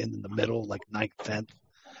the middle, like 9th, 10th,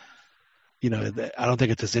 I don't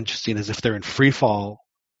think it's as interesting as if they're in free fall,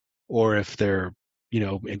 or if they're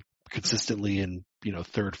consistently in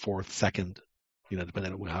 3rd, 4th, 2nd,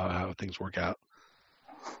 depending on how things work out.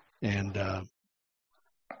 And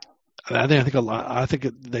I think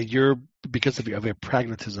that you're, because of your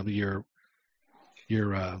pragmatism,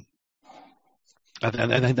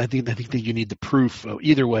 I think that you need the proof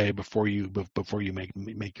either way before you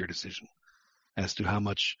make your decision as to how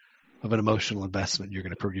much of an emotional investment you're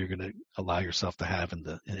going to allow yourself to have in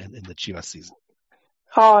the Chivas season.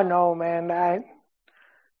 Oh no, man,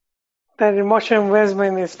 that emotional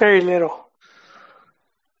investment is very little.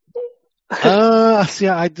 See,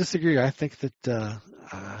 I disagree. I think that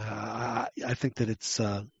I think that it's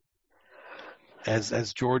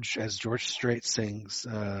as George Strait sings,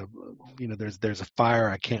 there's a fire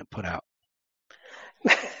I can't put out.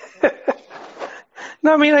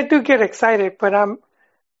 No, I mean I do get excited, but uh,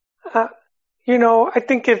 I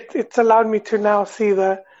think it's allowed me to now see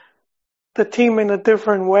the team in a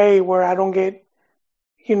different way where I don't get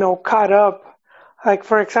caught up. Like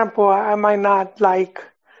for example, I might not like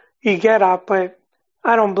Higuera, but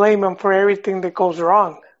I don't blame him for everything that goes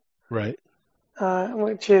wrong. Right.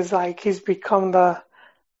 Which is like he's become the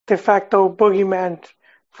de facto boogeyman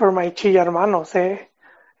for my Chilla hermanos.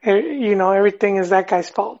 Everything is that guy's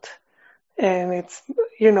fault, and it's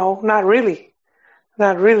not really.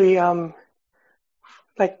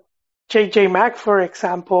 Like JJ Mack, for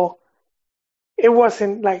example, it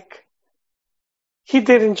wasn't like he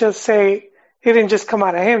didn't just come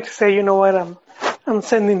out of him to say, you know what, I'm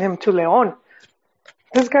sending him to León.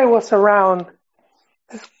 This guy was around.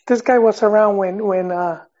 This guy was around when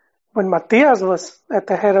Matias was at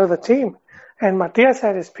the head of the team, and Matias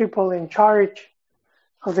had his people in charge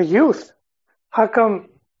of the youth. How come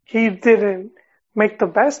he didn't make the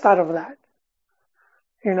best out of that?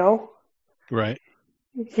 Right.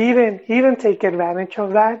 He didn't take advantage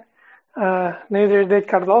of that. Neither did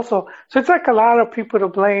Cardoso. So it's like a lot of people to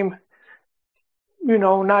blame.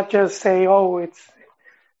 Not just say, oh, it's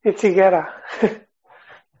Higuera.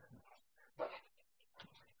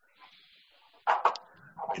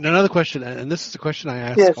 And another question, and this is a question I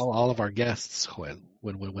ask Yes. all of our guests when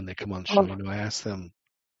they come on the show. I ask them,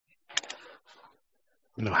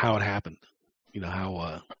 how it happened.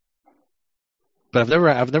 How. But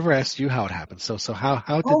I've never asked you how it happened. So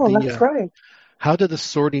how did that's right. How did the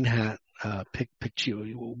Sorting Hat pick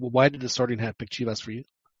Chivas? Why did the Sorting Hat pick Chivas for you?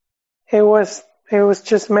 It was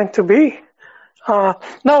just meant to be. No,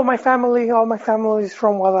 all my family is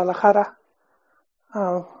from Guadalajara.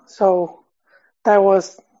 So that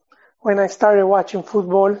was when I started watching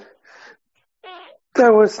football. That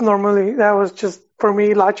was just for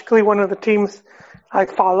me logically one of the teams I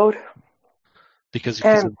followed. Because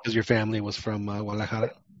your family was from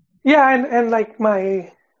Guadalajara. Yeah, and like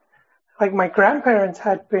my grandparents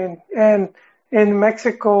had been, and in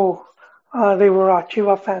Mexico they were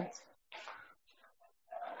Chivas fans.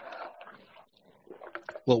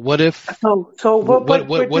 Well, what if?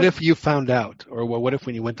 What if you found out, or what if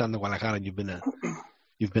when you went down to Guadalajara and you've been a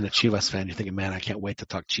Chivas fan, you're thinking, man, I can't wait to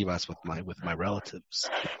talk Chivas with my relatives,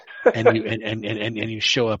 and you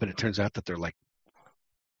show up and it turns out that they're like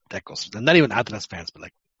Tecos, not even Atlas fans, but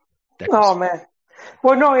like Tecos. Oh man,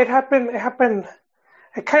 well no, it happened.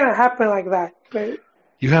 It kind of happened like that. But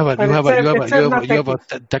you have a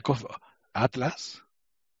Tecos Atlas?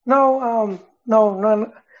 No,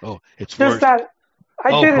 no. Oh, it's just worse. that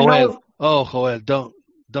I didn't know. Oh, Joel,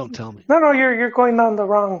 don't tell me. No, you're going down the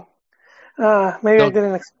wrong. Maybe I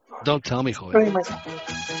didn't. Don't tell me, Joel.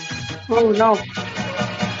 Oh no,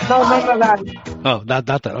 none of that. Oh, not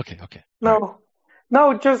that. Okay. No,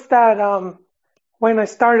 just that. When I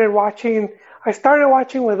started watching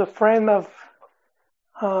with a friend of.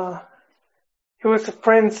 It was a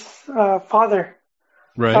friend's father.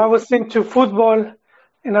 Right. So I was into football,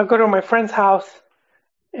 and I'd go to my friend's house,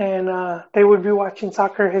 and they would be watching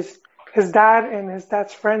soccer. His dad and his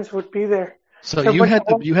dad's friends would be there. So you had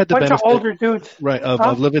the bunch benefit, of older dudes, right?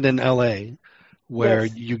 Of living in LA, where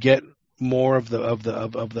you get more of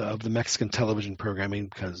the Mexican television programming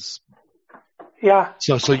because. Yeah.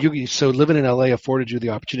 So living in LA afforded you the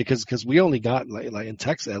opportunity because we only got like in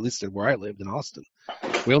Texas, at least where I lived in Austin,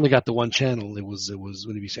 we only got the one channel. It was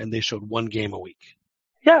and they showed one game a week.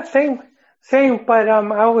 Yeah, same. But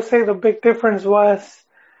I would say the big difference was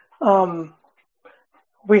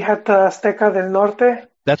we had the Azteca del Norte.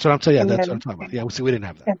 That's what I'm saying. Yeah, that's what I'm talking about. Yeah, we didn't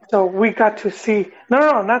have that. And so we got to see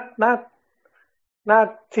not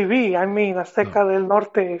TV. I mean Azteca del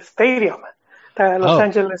Norte Stadium. The Los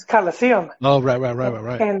Angeles Coliseum. Oh, right.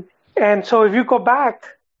 And so if you go back,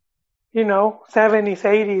 70s,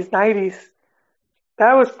 80s, 90s,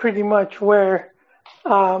 that was pretty much where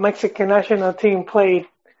Mexican national team played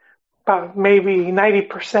about maybe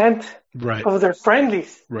 90% of their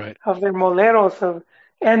friendlies, of their moleros,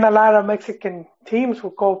 and a lot of Mexican teams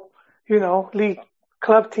would go, league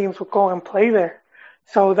club teams would go and play there.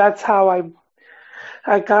 So that's how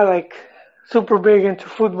I got like super big into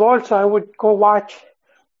football, so I would go watch.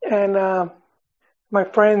 And my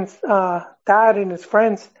friend's dad and his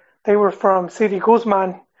friends, they were from City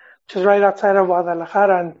Guzman, which is right outside of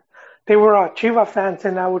Guadalajara, and they were Chivas fans,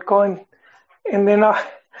 and I would go and And then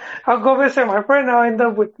I'll go visit my friend. I'll end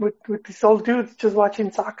up with these old dudes just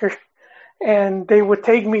watching soccer. And they would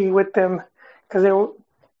take me with them because they were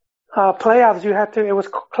playoffs. It was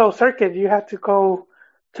closed circuit. You had to go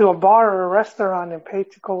to a bar or a restaurant and pay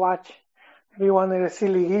to go watch if you wanted to see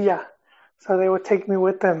Liguilla. So they would take me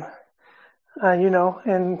with them, and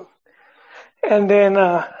then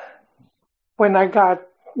when I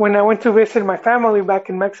went to visit my family back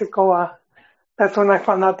in Mexico, that's when I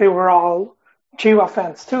found out they were all Chivas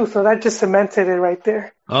fans too. So that just cemented it right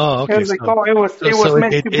there. Oh, okay. It was like, it was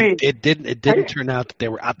meant to be. It didn't turn out that they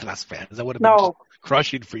were Atlas fans. That would have been just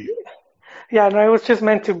crushing for you. Yeah, no, it was just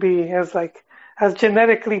meant to be. It was like I was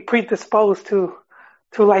genetically predisposed to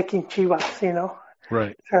liking Chivas,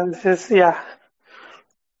 Right. So it's just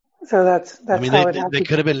So that's how it happened. They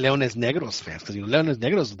could have been Leones Negros fans because Leones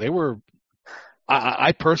Negros, they were.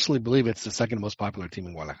 I personally believe it's the second most popular team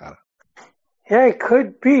in Guadalajara. Yeah, it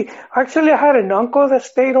could be. Actually, I had an uncle that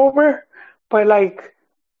stayed over, but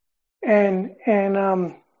and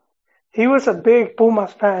he was a big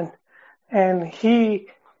Pumas fan, and he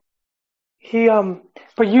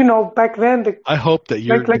but back then I hope that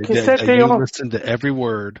you listened to every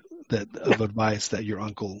word of advice that your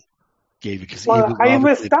uncle gave you because he was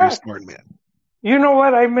obviously a very smart man. You know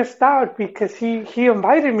what? I missed out because he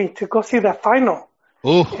invited me to go see that final.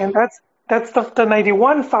 Oh, and that's the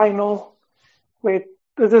 91 final with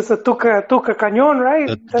there's a Tuca Cañón,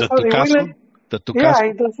 right? That's how they win it. The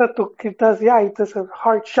Tucaso. Yeah, he does a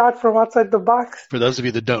hard shot from outside the box. For those of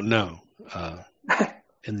you that don't know,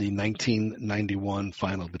 in the 1991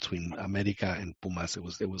 final between America and Pumas, it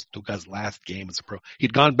was Tuca's last game as a pro.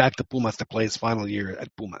 He'd gone back to Pumas to play his final year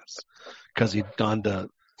at Pumas because he'd gone to,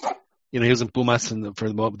 he was in Pumas for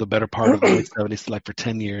the better part of the late 70s, like for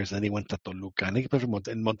 10 years, and he went to Toluca. And he played in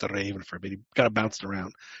Monterrey even for a bit. He kind of bounced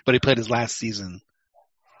around, but he played his last season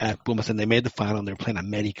at Pumas, and they made the final. And they were playing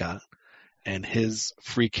America, and his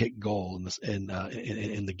free kick goal in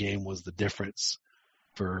the game was the difference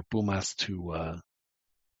for Pumas to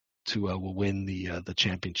win the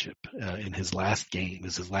championship in his last game. It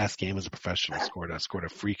was his last game as a professional. Scored a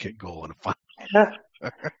free kick goal in a final. Yeah.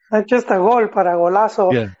 Not just a gol para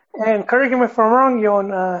golazo. Yeah. And correct me if I'm wrong,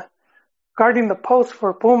 Jon, guarding the post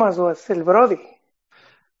for Pumas was El Brody.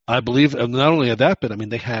 I believe not only that, but I mean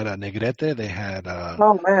they had Negrete. They had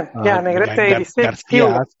Negrete. Garcia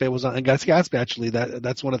Aspe was on, and Garcia Aspe actually.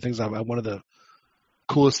 That's one of the things one of the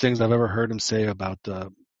coolest things I've ever heard him say about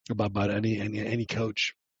any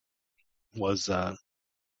coach was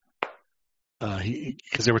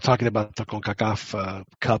because they were talking about the CONCACAF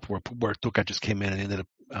Cup where Tuca just came in and ended up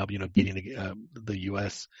beating the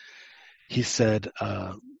U.S. He said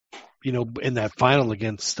in that final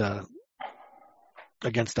against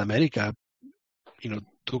America,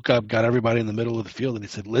 Tuca got everybody in the middle of the field and he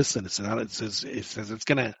said, "Listen," it says it's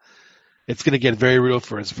gonna get very real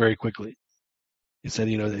for us very quickly. He said,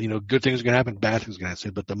 good things are going to happen, bad things are going to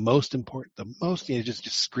happen. But the most important, just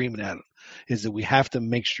screaming at him, is that we have to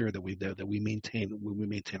make sure that we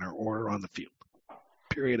maintain our order on the field.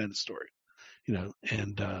 Period. End of story. And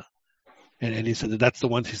he said that's the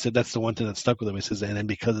one. He said that's the one thing that stuck with him. He says, and then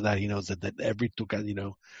because of that, he knows that every Tuca,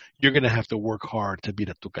 you're going to have to work hard to beat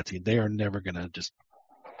a Tuca team. They are never going to just.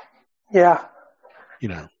 Yeah.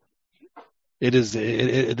 It is.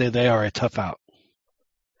 They are a tough out.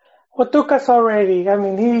 Well, Tuca's already. I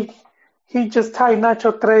mean, he just tied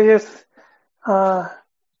Nacho Treyes.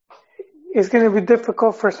 It's going to be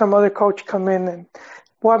difficult for some other coach come in, and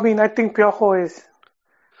I think Piojo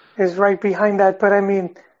is right behind that. But I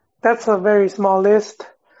mean, that's a very small list.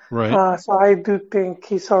 Right. So I do think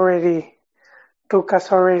Tuca's already,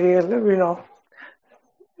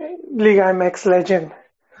 Liga MX legend.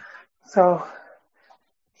 So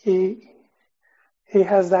he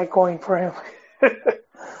has that going for him.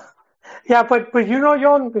 Yeah, but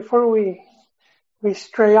Jon, before we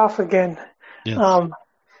stray off again, yes.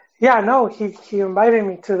 He invited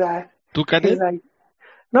me to that. Tuca did? Like,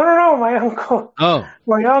 no, my uncle. Oh.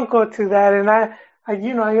 My uncle to that, and I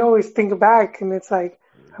always think back, and it's like,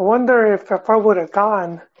 I wonder if I would have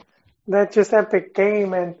gone, that just epic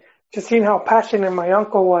game, and just seeing how passionate my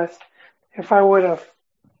uncle was, if I would have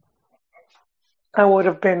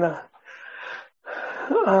been a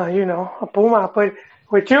Puma, but.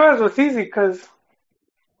 With Chivas was easy because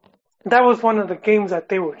that was one of the games that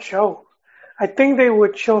they would show. I think they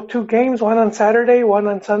would show 2 games, one on Saturday, one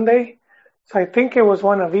on Sunday. So I think it was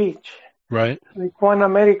one of each. Right. Like one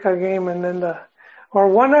America game and then or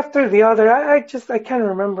one after the other. I can't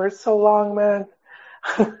remember. It's so long, man.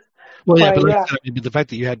 Well, but the fact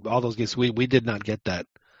that you had all those games, we did not get that.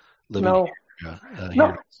 No.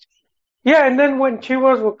 No. Yeah, and then when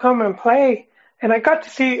Chivas would come and play, And I got to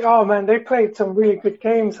see, oh man, they played some really good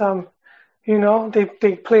games.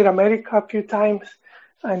 They played America a few times,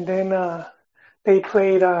 and then they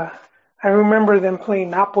played. I remember them playing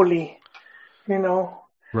Napoli,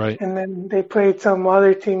 Right. and then they played some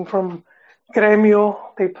other team from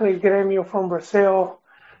Grêmio. They played Grêmio from Brazil,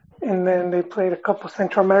 and then they played a couple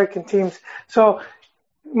Central American teams. So,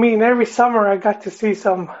 every summer I got to see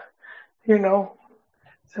some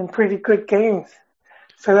pretty good games.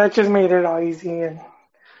 So that just made it all easy and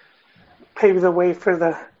paved the way for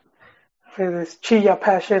this Chilla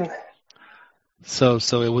passion. So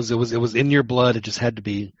it was in your blood. It just had to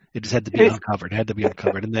be uncovered. It had to be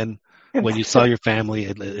uncovered. And then when you saw your family,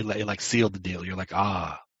 it like sealed the deal. You're like,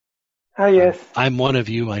 yes. I'm one of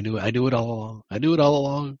you. I knew it all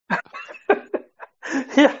along.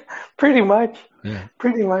 Yeah, pretty much. Yeah.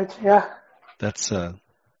 Pretty much, yeah. That's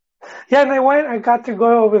Yeah, and I got to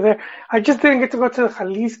go over there. I just didn't get to go to the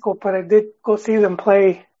Jalisco, but I did go see them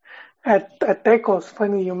play at Tecos.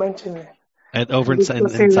 Funny you mentioned it. over in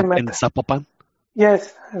Zapopan?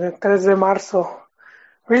 Yes, the 3 de Marzo.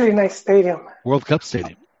 Really nice stadium. World Cup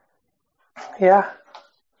stadium. Yeah.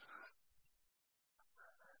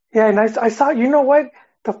 Yeah, and I saw, you know what?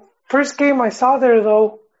 The first game I saw there,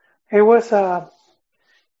 though, it was a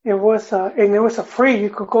free. You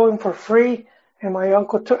could go in for free. And my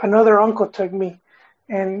another uncle took me,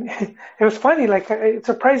 and it was funny. Like, it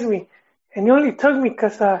surprised me, and he only took me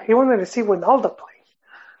because he wanted to see Wijnaldum play.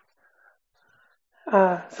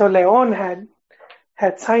 So Leon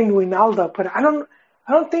had signed Wijnaldum, but I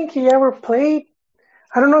don't think he ever played.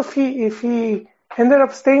 I don't know if he ended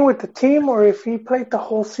up staying with the team or if he played the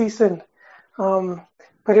whole season. But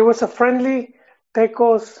it was a friendly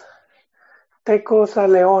Tecos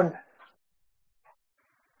Leon.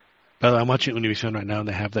 But I'm watching Univision right now, and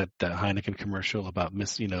they have that Heineken commercial about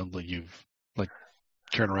you've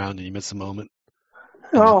turn around and you miss a moment.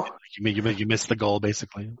 Oh, you miss the goal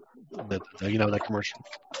basically. That commercial.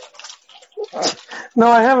 No,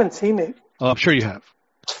 I haven't seen it. Oh, I'm sure you have.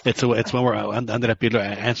 It's one where Andrea Pirlo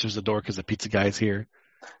answers the door because the pizza guy's here.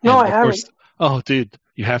 No, I haven't. Oh, dude,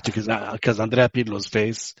 you have to because Andrea Pirlo's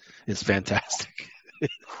face is fantastic.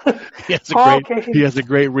 He has a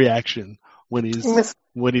great reaction when he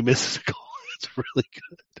misses a goal. It's really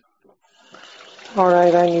good. All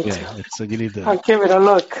right, I need to. So you need to. I'll give it a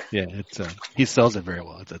look. Yeah, he sells it very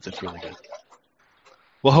well. It's really good.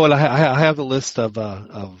 Well, hold on, I have the list of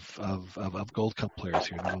Gold Cup players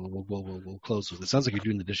here. We'll close with it. Sounds like you're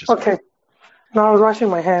doing the dishes. Okay. No, I was washing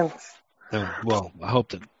my hands. Oh, well, I hope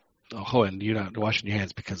that. Oh, and you're not washing your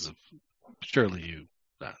hands because of surely you.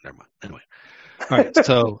 Never mind. Anyway, all right.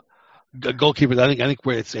 So. Goalkeepers, I think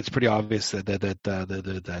it's pretty obvious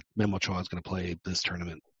that Memo Ochoa is going to play this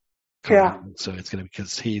tournament. Yeah. So it's going to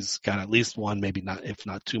because he's got at least one, maybe not, if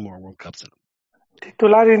not two more World Cups in him.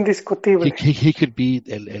 Titular indiscutible. He could be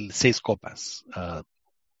el seis copas.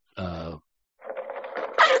 Memo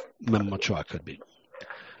Ochoa could be.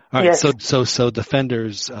 All right. Yes. So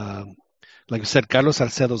defenders, like I said, Carlos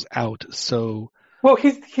Salcedo's out. So. Well,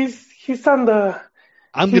 he's on the.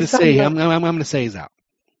 I'm going to say he's out.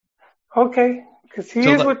 Okay, because he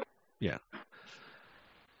is with. Yeah.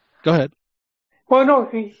 Go ahead. Well, no,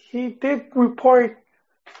 he did report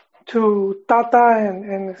to Tata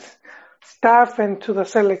and his staff and to the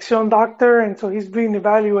selección doctor, and so he's being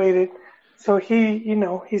evaluated. So he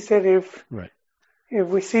said if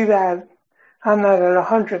we see that I'm not at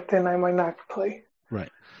 100, then I might not play.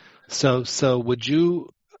 Right. So would you?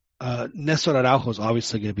 Nestor Araujo is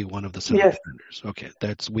obviously going to be one of the center defenders. Okay,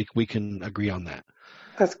 that's we can agree on that.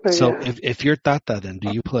 That's good. So if you're Tata, then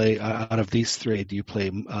do you play out of these three? Do you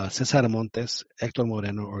play Cesar Montes, Hector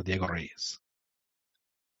Moreno, or Diego Reyes?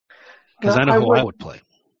 Because I know who I would play.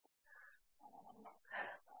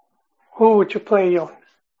 Who would you play, Yon?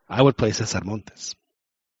 I would play Cesar Montes.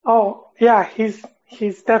 Oh yeah,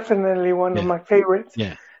 he's definitely one of my favorites.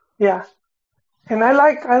 Yeah. Yeah, and I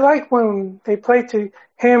like when they play to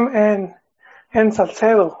him and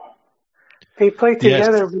Salcedo. They played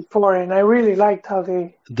together before, and I really liked how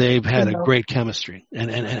they've had a great chemistry,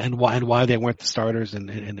 and why they weren't the starters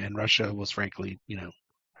in Russia was frankly,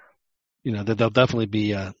 they'll definitely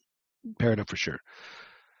be paired up for sure.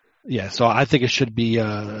 Yeah, so I think it should be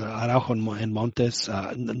Araujo and Montes.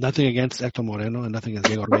 Nothing against Hector Moreno and nothing against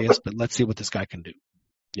Diego Reyes, but let's see what this guy can do.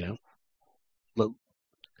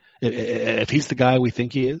 If he's the guy we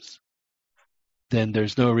think he is, then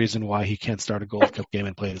there's no reason why he can't start a Gold Cup game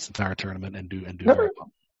and play this entire tournament and do very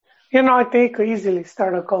well. I think he could easily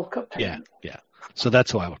start a Gold Cup tournament. Yeah. So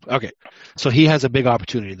that's who I would. Okay, so he has a big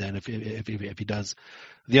opportunity then if he does.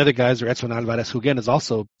 The other guys are Edson Alvarez, who again is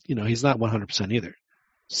also he's not 100% either.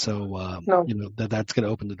 So No. that's going to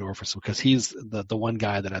open the door for some, because he's the one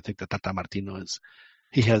guy that I think that Tata Martino is.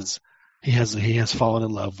 He has fallen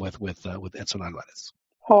in love with Edson Alvarez.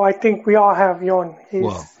 Oh, I think we all have Yon.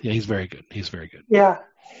 He's very good. He's very good. Yeah,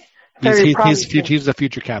 very promising. He's the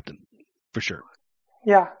future captain for sure.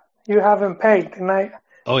 Yeah, you have him pegged, and I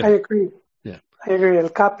agree. Yeah, I agree. El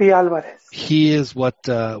Capi Alvarez. He is what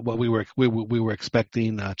we were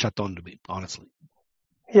expecting Chaton to be, honestly.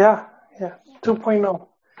 Yeah, 2.0.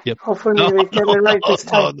 Yep. Hopefully they get it right this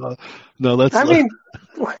time. No. Let's. I mean,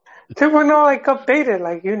 2.0 like updated,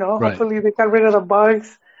 like Right. Hopefully they got rid of the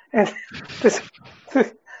bugs and this,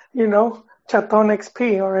 Chaton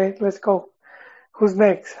XP. All right, let's go. Who's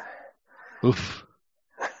next? Oof.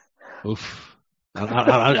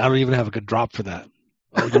 I don't even have a good drop for that.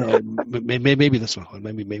 Maybe this one.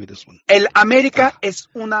 Maybe this one. El América es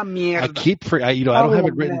una mierda. I don't have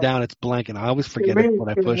it written down. It's blank, and I always forget it when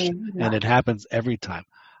I push, and it happens every time.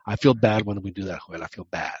 I feel bad when we do that, Joel. I feel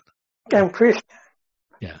bad. I'm Christian.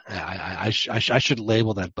 Yeah. I should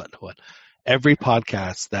label that button, Joel. Every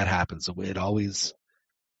podcast that happens, it always.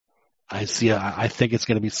 I think it's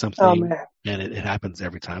going to be something, and it happens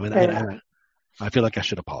every time, and I feel like I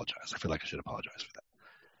should apologize. For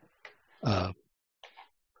that.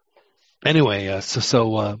 Anyway,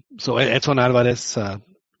 so Edson Alvarez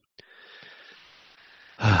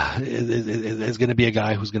is going to be a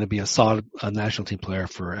guy who's going to be a solid national team player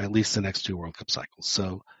for at least the next 2 World Cup cycles.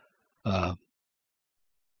 So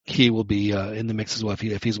he will be in the mix as well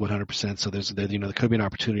if he's 100%. So there could be an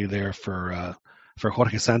opportunity there for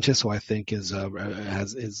Jorge Sanchez, who I think has a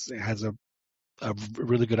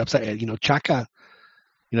really good upside. Chaka.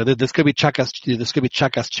 This could be Chaka's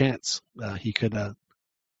chance. He could.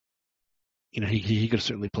 He could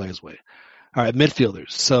certainly play his way. All right,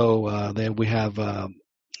 midfielders. So then we have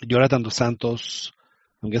Jonathan Dos Santos.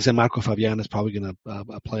 I'm guessing Marco Fabian is probably going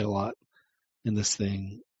to play a lot in this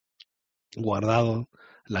thing. Guardado.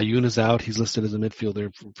 Layun is out. He's listed as a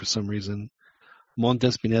midfielder for some reason.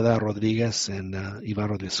 Montes, Pineda, Rodriguez, and Ivan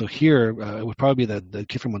Rodriguez. So here it would probably be the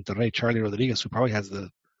kid from Monterrey, Charlie Rodriguez, who probably has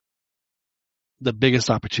the biggest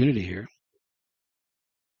opportunity here.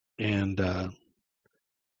 And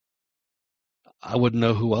I wouldn't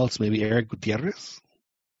know who else. Maybe Eric Gutierrez.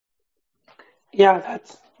 Yeah,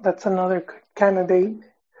 that's another good candidate.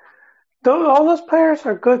 All those players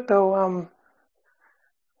are good, though.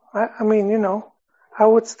 I mean, I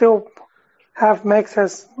would still have Mex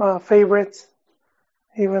as favorites,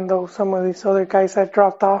 even though some of these other guys have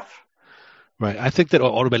dropped off. Right. I think that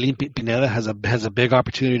Orbelín Pineda has a big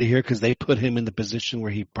opportunity here because they put him in the position where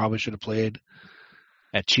he probably should have played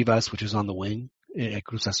at Chivas, which is on the wing. At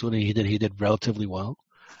Cruz Azul, and he did relatively well.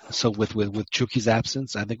 So with Chucky's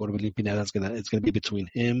absence, I think Orbelín Pineda it's gonna be between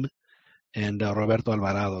him and Roberto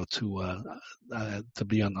Alvarado to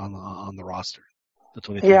be on the roster, the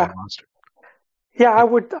 23-man roster. Yeah, I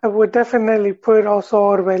would definitely put also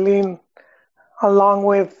Orbelín along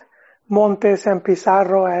with Montes and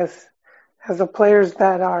Pizarro as the players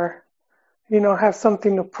that are, have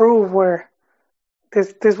something to prove, where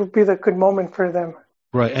this would be the good moment for them.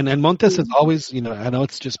 Right, and Montes has always, I know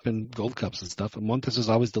it's just been Gold Cups and stuff, but Montes has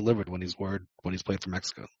always delivered when he's played for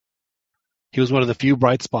Mexico. He was one of the few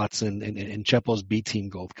bright spots in Chepo's B team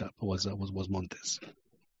Gold Cup was Montes.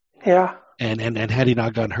 Yeah. And had he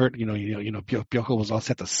not gotten hurt, Piojo was all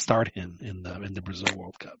set to start him in the Brazil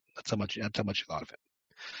World Cup. That's how much he thought of him.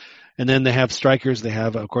 And then they have strikers. They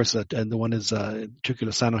have, of course, and the one is Chucky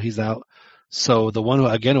Lozano. He's out. So the one who,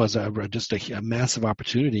 again, was just a massive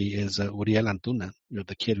opportunity is Uriel Antuna,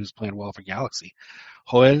 the kid who's playing well for Galaxy.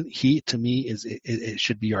 Joel, he, to me, it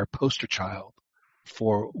should be our poster child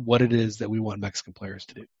for what it is that we want Mexican players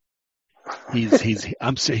to do.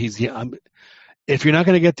 If you're not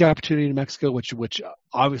going to get the opportunity in Mexico, which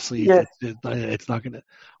obviously it's not going to,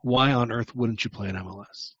 why on earth wouldn't you play in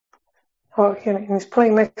MLS? Oh, and he's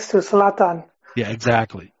playing next to Zlatan. Yeah,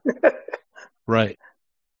 exactly. Right.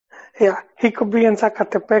 Yeah, he could be in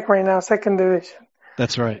Zacatepec right now, second division.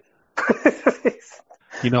 That's right.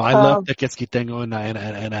 I love Tequesquitengo,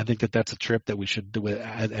 and I think that's a trip that we should do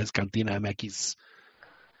as Cantina MX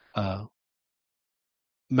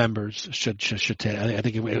members should take. I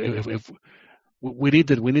think if we need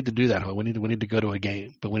to do that. We need to go to a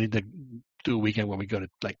game, but we need to do a weekend where we go to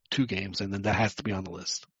like 2 games, and then that has to be on the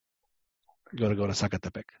list. Go to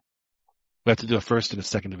Zacatepec. We have to do a first and a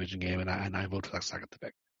second division game, and I vote for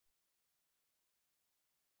Zacatepec.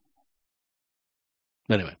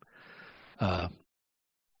 Anyway,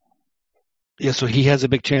 so he has a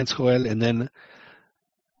big chance, Joel, and then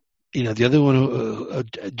The other one,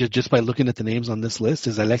 just by looking at the names on this list,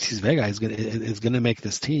 is Alexis Vega is gonna make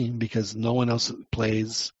this team because no one else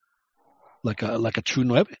plays like a true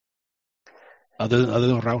nueve other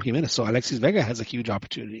than Raúl Jiménez. So Alexis Vega has a huge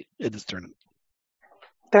opportunity in this tournament.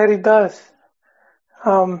 That he does.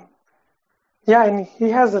 Yeah, and he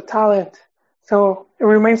has the talent. So it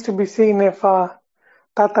remains to be seen if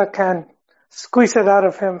Tata can squeeze it out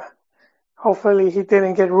of him. Hopefully he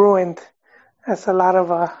didn't get ruined, as a lot of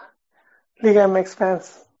Liga MX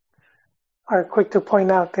fans are quick to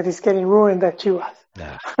point out that he's getting ruined at Chivas.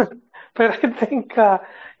 Yeah. But I think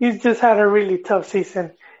he's just had a really tough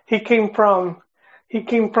season. He came from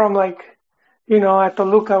like, at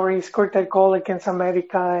Toluca where he scored that goal against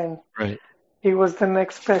America, and Right. he was the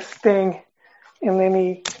next best thing. And then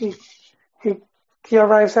he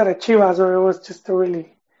arrives at a Chivas where it was just the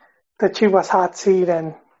Chivas hot seat,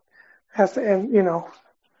 and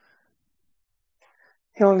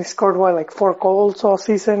he only scored like 4 goals all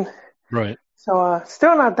season. Right. So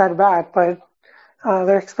still not that bad, but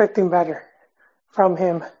they're expecting better from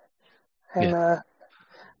him. And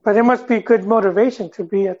but it must be good motivation to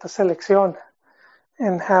be at the Selección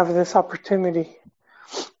and have this opportunity.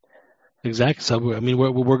 Exactly. So I mean,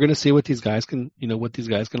 we're going to see what these guys can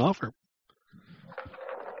offer.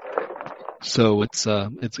 So it's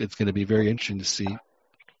going to be very interesting to see.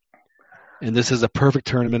 And this is a perfect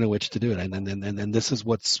tournament in which to do it. And this is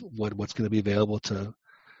what's going to be available to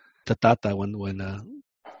Tata when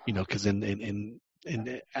because in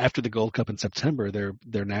after the Gold Cup in September, their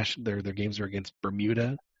games are against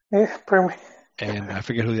Bermuda. Yeah, Bermuda. And I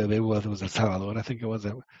forget who the other was. It was El Salvador, I think it was.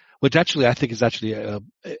 Which actually, I think is actually no,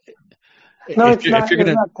 it's not.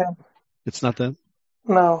 It's not them. It's not them?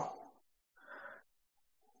 No.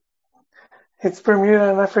 It's Bermuda,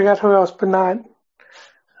 and I forgot who else, but not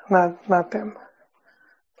them.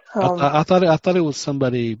 I thought it was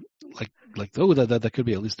somebody like that could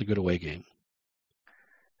be at least a good away game.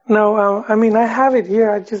 No, I mean I have it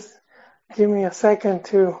here. Give me a second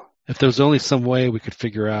to. If there was only some way we could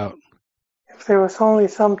figure out. If there was only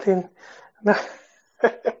something. No,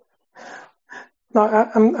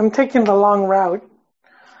 I'm taking the long route.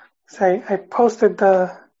 So I posted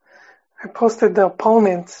the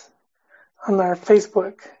opponents on our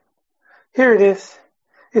Facebook. Here it is.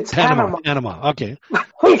 It's Panama. Panama. Okay.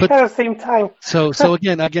 We at the same time. So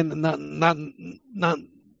again, not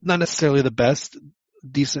necessarily the best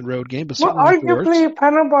decent road game, but arguably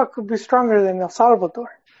Panama could be stronger than El Salvador.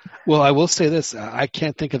 Well, I will say this: I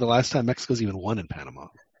can't think of the last time Mexico's even won in Panama.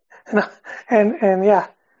 And yeah,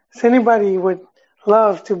 if anybody would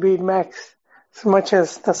love to beat Mex as much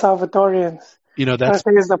as the Salvadorians. That's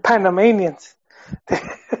the Panamanians.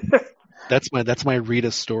 That's my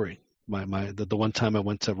Rita's story. The one time I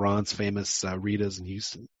went to Ron's famous Rita's in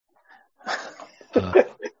Houston.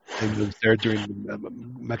 And was there during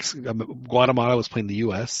Mexico. Guatemala was playing the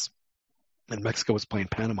U.S. and Mexico was playing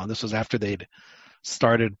Panama. This was after they'd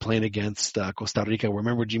started playing against Costa Rica.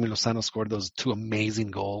 Remember Jimmy Lozano scored those 2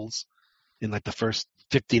 amazing goals in like the first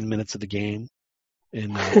 15 minutes of the game.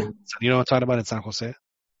 In you know what I'm talking about in San Jose?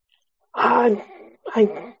 I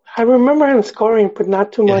remember him scoring, but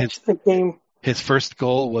not too much the game. His first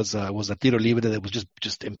goal was a tiro libre that was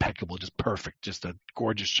just impeccable, just perfect, just a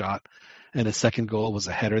gorgeous shot. And his second goal was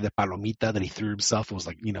a header that Palomita that he threw himself. It was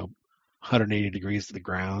like 180 degrees to the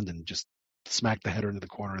ground and just smacked the header into the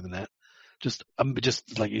corner of the net. Just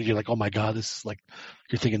like you're like, oh my God, this is like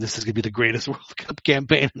you're thinking this is gonna be the greatest World Cup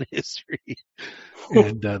campaign in history.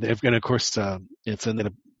 And and of course it's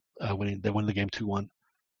ended up winning. They won the game 2-1.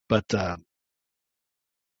 But I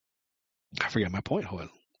forget my point, Joel.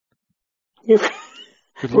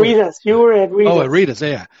 Rita's. You were at Rita's. Oh, at Rita's,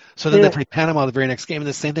 yeah. So then they played Panama the very next game, and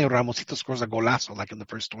the same thing. Ramosito scores a golazo like in the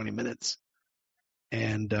first 20 minutes.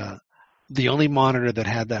 And the only monitor that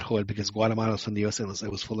had that, Joel, because Guatemala was from the U.S.,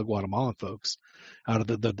 it was full of Guatemalan folks. Out of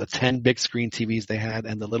the 10 big screen TVs they had,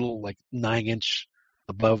 and the little 9-inch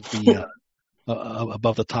above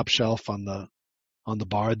the top shelf on the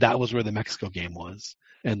bar, that was where the Mexico game was.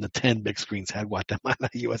 And the 10 big screens had Guatemala,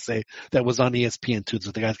 USA, that was on ESPN too,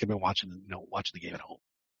 so the guys could be watching the game at home.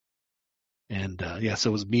 And so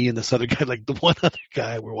it was me and this other guy, like the one other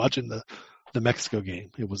guy, we're watching the Mexico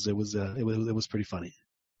game. It was pretty funny.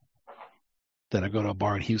 Then I go to a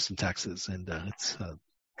bar in Houston, Texas, and it's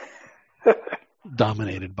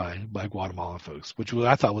dominated by Guatemalan folks, which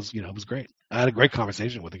I thought was was great. I had a great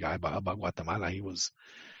conversation with the guy about Guatemala. He's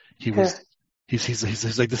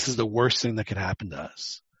like, this is the worst thing that could happen to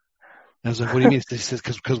us. And I was like, what do you mean? He says,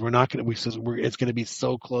 because we're not going to, it's going to be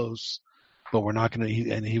so close, but we're not going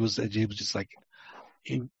to, and he was just like,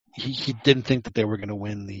 he didn't think that they were going to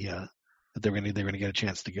win that they were going to get a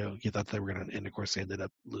chance to go. He thought they were going to, and of course they ended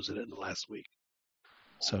up losing it in the last week.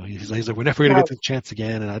 So he's like, we're never going to get this chance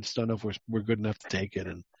again, and I just don't know if we're good enough to take it.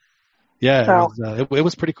 And yeah, it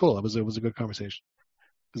was pretty cool. It was a good conversation.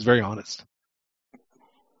 It was very honest.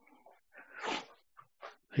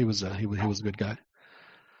 He was a good guy.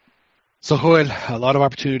 So Joel, a lot of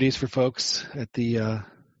opportunities for folks at the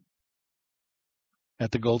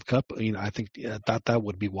Gold Cup. I think that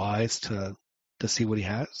would be wise to see what he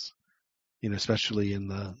has. Especially in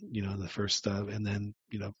the the first and then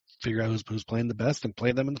figure out who's playing the best and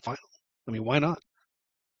play them in the final. Why not?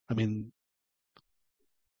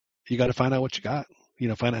 You got to find out what you got.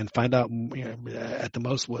 Find out at the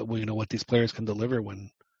most what these players can deliver when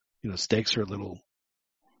stakes are a little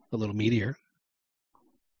meatier.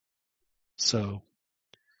 So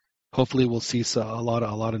hopefully we'll see a lot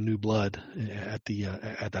of new blood at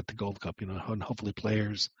the Gold Cup. And hopefully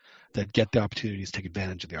players that get the opportunities take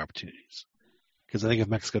advantage of the opportunities. Because I think if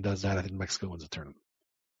Mexico does that, I think Mexico wins the tournament.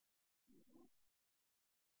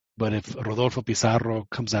 But if Rodolfo Pizarro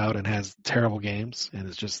comes out and has terrible games and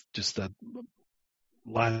is just a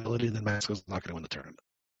liability, then Mexico's not going to win the tournament.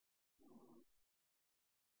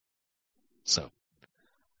 So,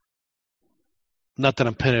 not that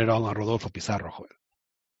I'm pinning it all on Rodolfo Pizarro,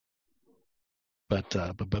 but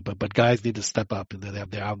guys need to step up, and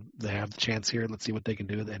they have the chance here. Let's see what they can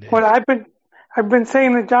do. Well, I've been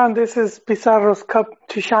saying to John, this is Pizarro's cup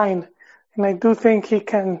to shine, and I do think he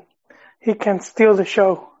can steal the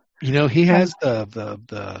show. He has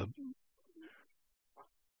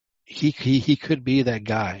he could be that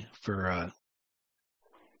guy for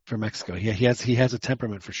Mexico. He has a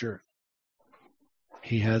temperament for sure.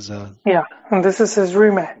 He has a and this is his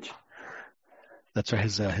rematch. That's right,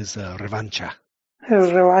 his revancha.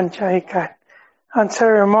 His revancha. He got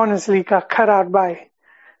unceremoniously cut out by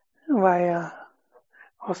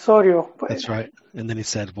Osorio. But that's right. And then he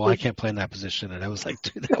said, "Well, I can't play in that position." And I was like,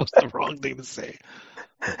 "Dude, that was the wrong thing to say."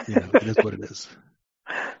 But, it is what it is.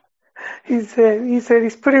 He said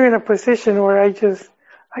he's putting me in a position where I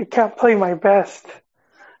can't play my best.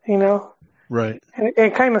 Right. And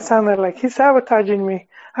it kind of sounded like he's sabotaging me.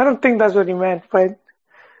 I don't think that's what he meant, but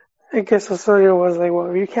I guess Osorio was like,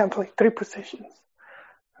 "Well, you can't play 3 positions."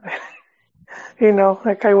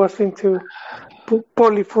 Like I was into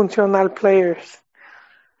polyfunctional players.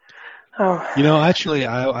 Actually,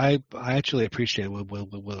 I actually appreciate it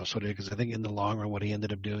with Osorio because I think in the long run, what he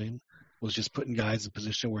ended up doing was just putting guys in a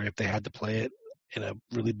position where if they had to play it in a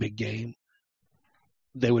really big game,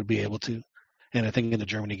 they would be able to. And I think in the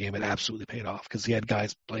Germany game, it absolutely paid off because he had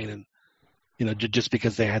guys playing in, just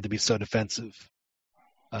because they had to be so defensive.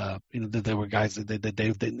 There were guys that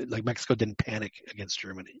they like Mexico didn't panic against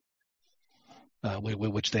Germany,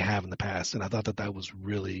 which they have in the past. And I thought that was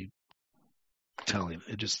really telling.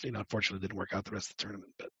 It just, unfortunately didn't work out the rest of the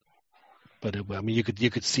tournament. But you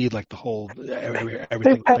could see like the whole everything.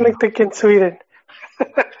 They panicked against Sweden.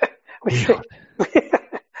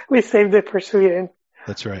 We saved it for Sweden.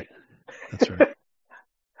 That's right.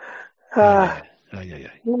 Well,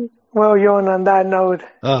 Jon, on that note,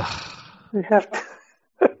 we have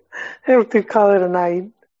to call it a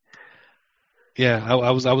night. Yeah,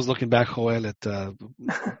 I was looking back, Joel, at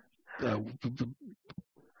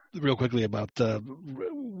real quickly about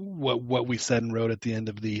what we said and wrote at the end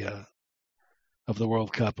of the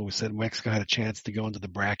World Cup, and we said Mexico had a chance to go into the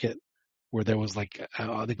bracket where there was like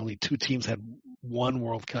I think only 2 teams had one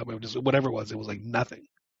World Cup. It was just, whatever it was like nothing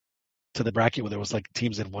to the bracket where there was like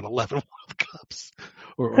teams that won 11 World Cups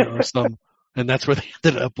or some, and that's where they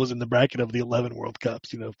ended up was in the bracket of the 11 World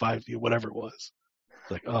Cups, 5, whatever it was.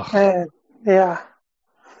 It's like, oh, yeah,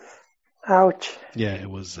 ouch. Yeah, it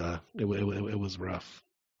was rough.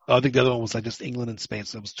 I think the other one was like just England and Spain.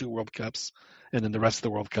 So it was 2 World Cups, and then the rest of the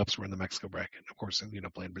World Cups were in the Mexico bracket. Of course,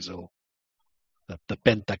 playing Brazil, the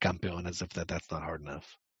pentacampeón, as if that's not hard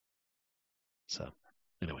enough. So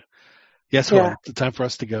anyway, yes, Joel, it's time for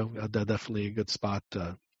us to go. Definitely a good spot.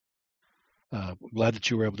 Glad that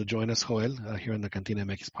you were able to join us, Joel, here on the Cantina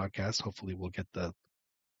MX podcast. Hopefully, we'll get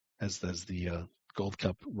as the Gold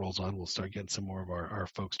Cup rolls on, we'll start getting some more of our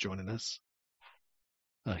folks joining us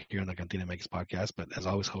here on the Cantina MX podcast. But as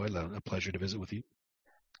always, Joel, a pleasure to visit with you.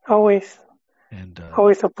 Always. And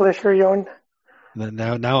always a pleasure, Jon.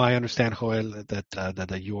 Now I understand, Joel,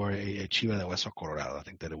 that you are a Chiva de Hueso Colorado. I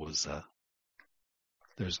think that it was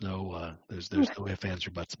there's no ifs, ands,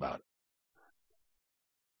 or buts about it.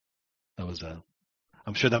 That was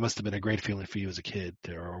I'm sure that must have been a great feeling for you as a kid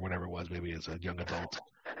or whatever it was, maybe as a young adult,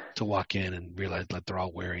 to walk in and realize that they're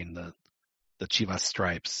all wearing the Chivas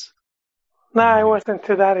stripes. No, I wasn't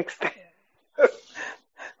to that extent.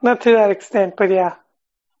 Not to that extent, but yeah.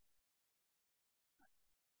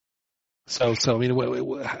 So I mean,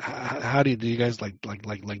 how do you guys like do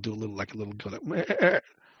a little go like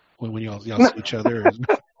when y'all see each other? Or,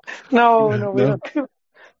 No, we no. don't do.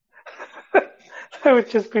 That would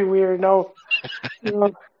just be weird. No.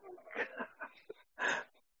 No.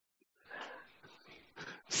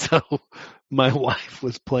 So my wife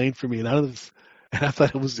was playing for me, and and I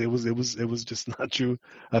thought it was just not true.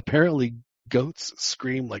 Apparently, goats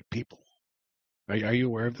scream like people. Are you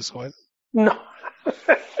aware of this, Hoyle? No.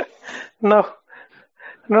 No.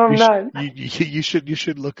 No, I'm not. You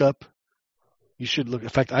should look up. You should look. In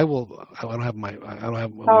fact, I will. I don't have my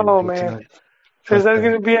Oh report man. tonight. So is But that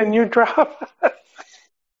going to be a new drop?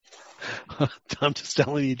 I'm just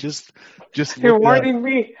telling you. Just You're look it up. warning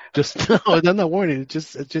me. Just no, I'm not warning.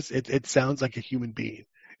 It sounds like a human being.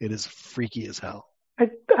 It is freaky as hell.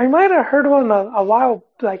 I might have heard one a while,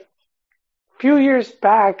 like a few years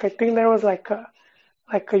back. I think there was like a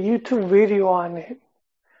YouTube video on it.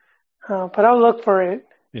 But I'll look for it.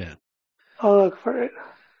 Yeah. I'll look for it.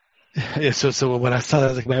 Yeah. So when I saw that, I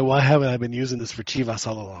was like, man, why haven't I been using this for Chivas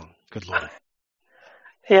all along? Good Lord.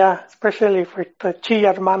 Yeah, especially for the Chi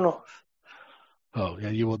Hermanos. Oh yeah,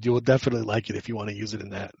 you will definitely like it if you want to use it in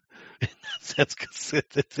that. That's because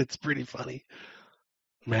it's pretty funny.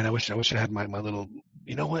 Man, I wish I had my little.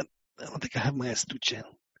 You know what? I don't think I have my estuche.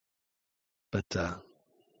 But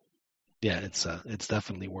yeah, it's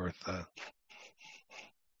definitely worth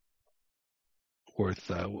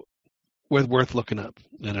looking up,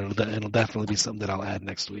 and it'll definitely be something that I'll add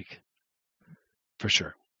next week for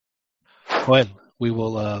sure. Well,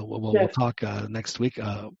 we'll Yes. talk next week,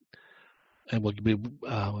 and we'll be. We're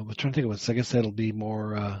trying to think of what. I guess that'll be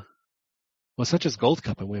more. Well, it's not just Gold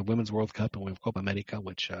Cup, and we have Women's World Cup, and we have Copa America,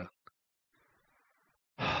 which.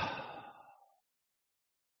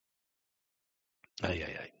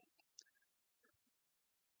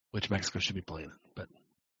 Which Mexico should be playing, but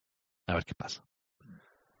a ver qué pasa.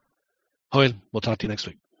 Joel, we'll talk to you next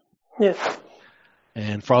week. Yes.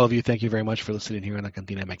 And for all of you, thank you very much for listening here on the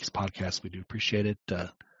Cantina MX podcast. We do appreciate it.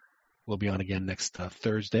 We'll be on again next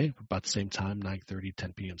Thursday, about the same time, 9:30,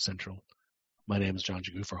 10 p.m. Central. My name is John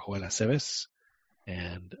Jagu for Joel Aceves,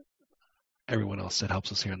 and everyone else that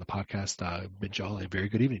helps us here on the podcast. Bid you all a very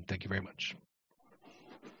good evening. Thank you very much.